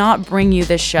 we could not bring you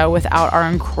this show without our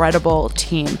incredible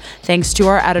team. Thanks to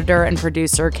our editor and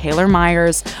producer, Kaylor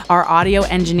Myers, our audio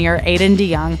engineer, Aiden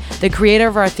DeYoung, the creator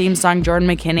of our theme song, Jordan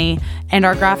McKinney, and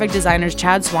our graphic designers,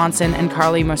 Chad Swanson and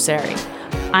Carly Mosseri.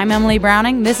 I'm Emily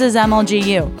Browning. This is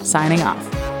MLGU, signing off.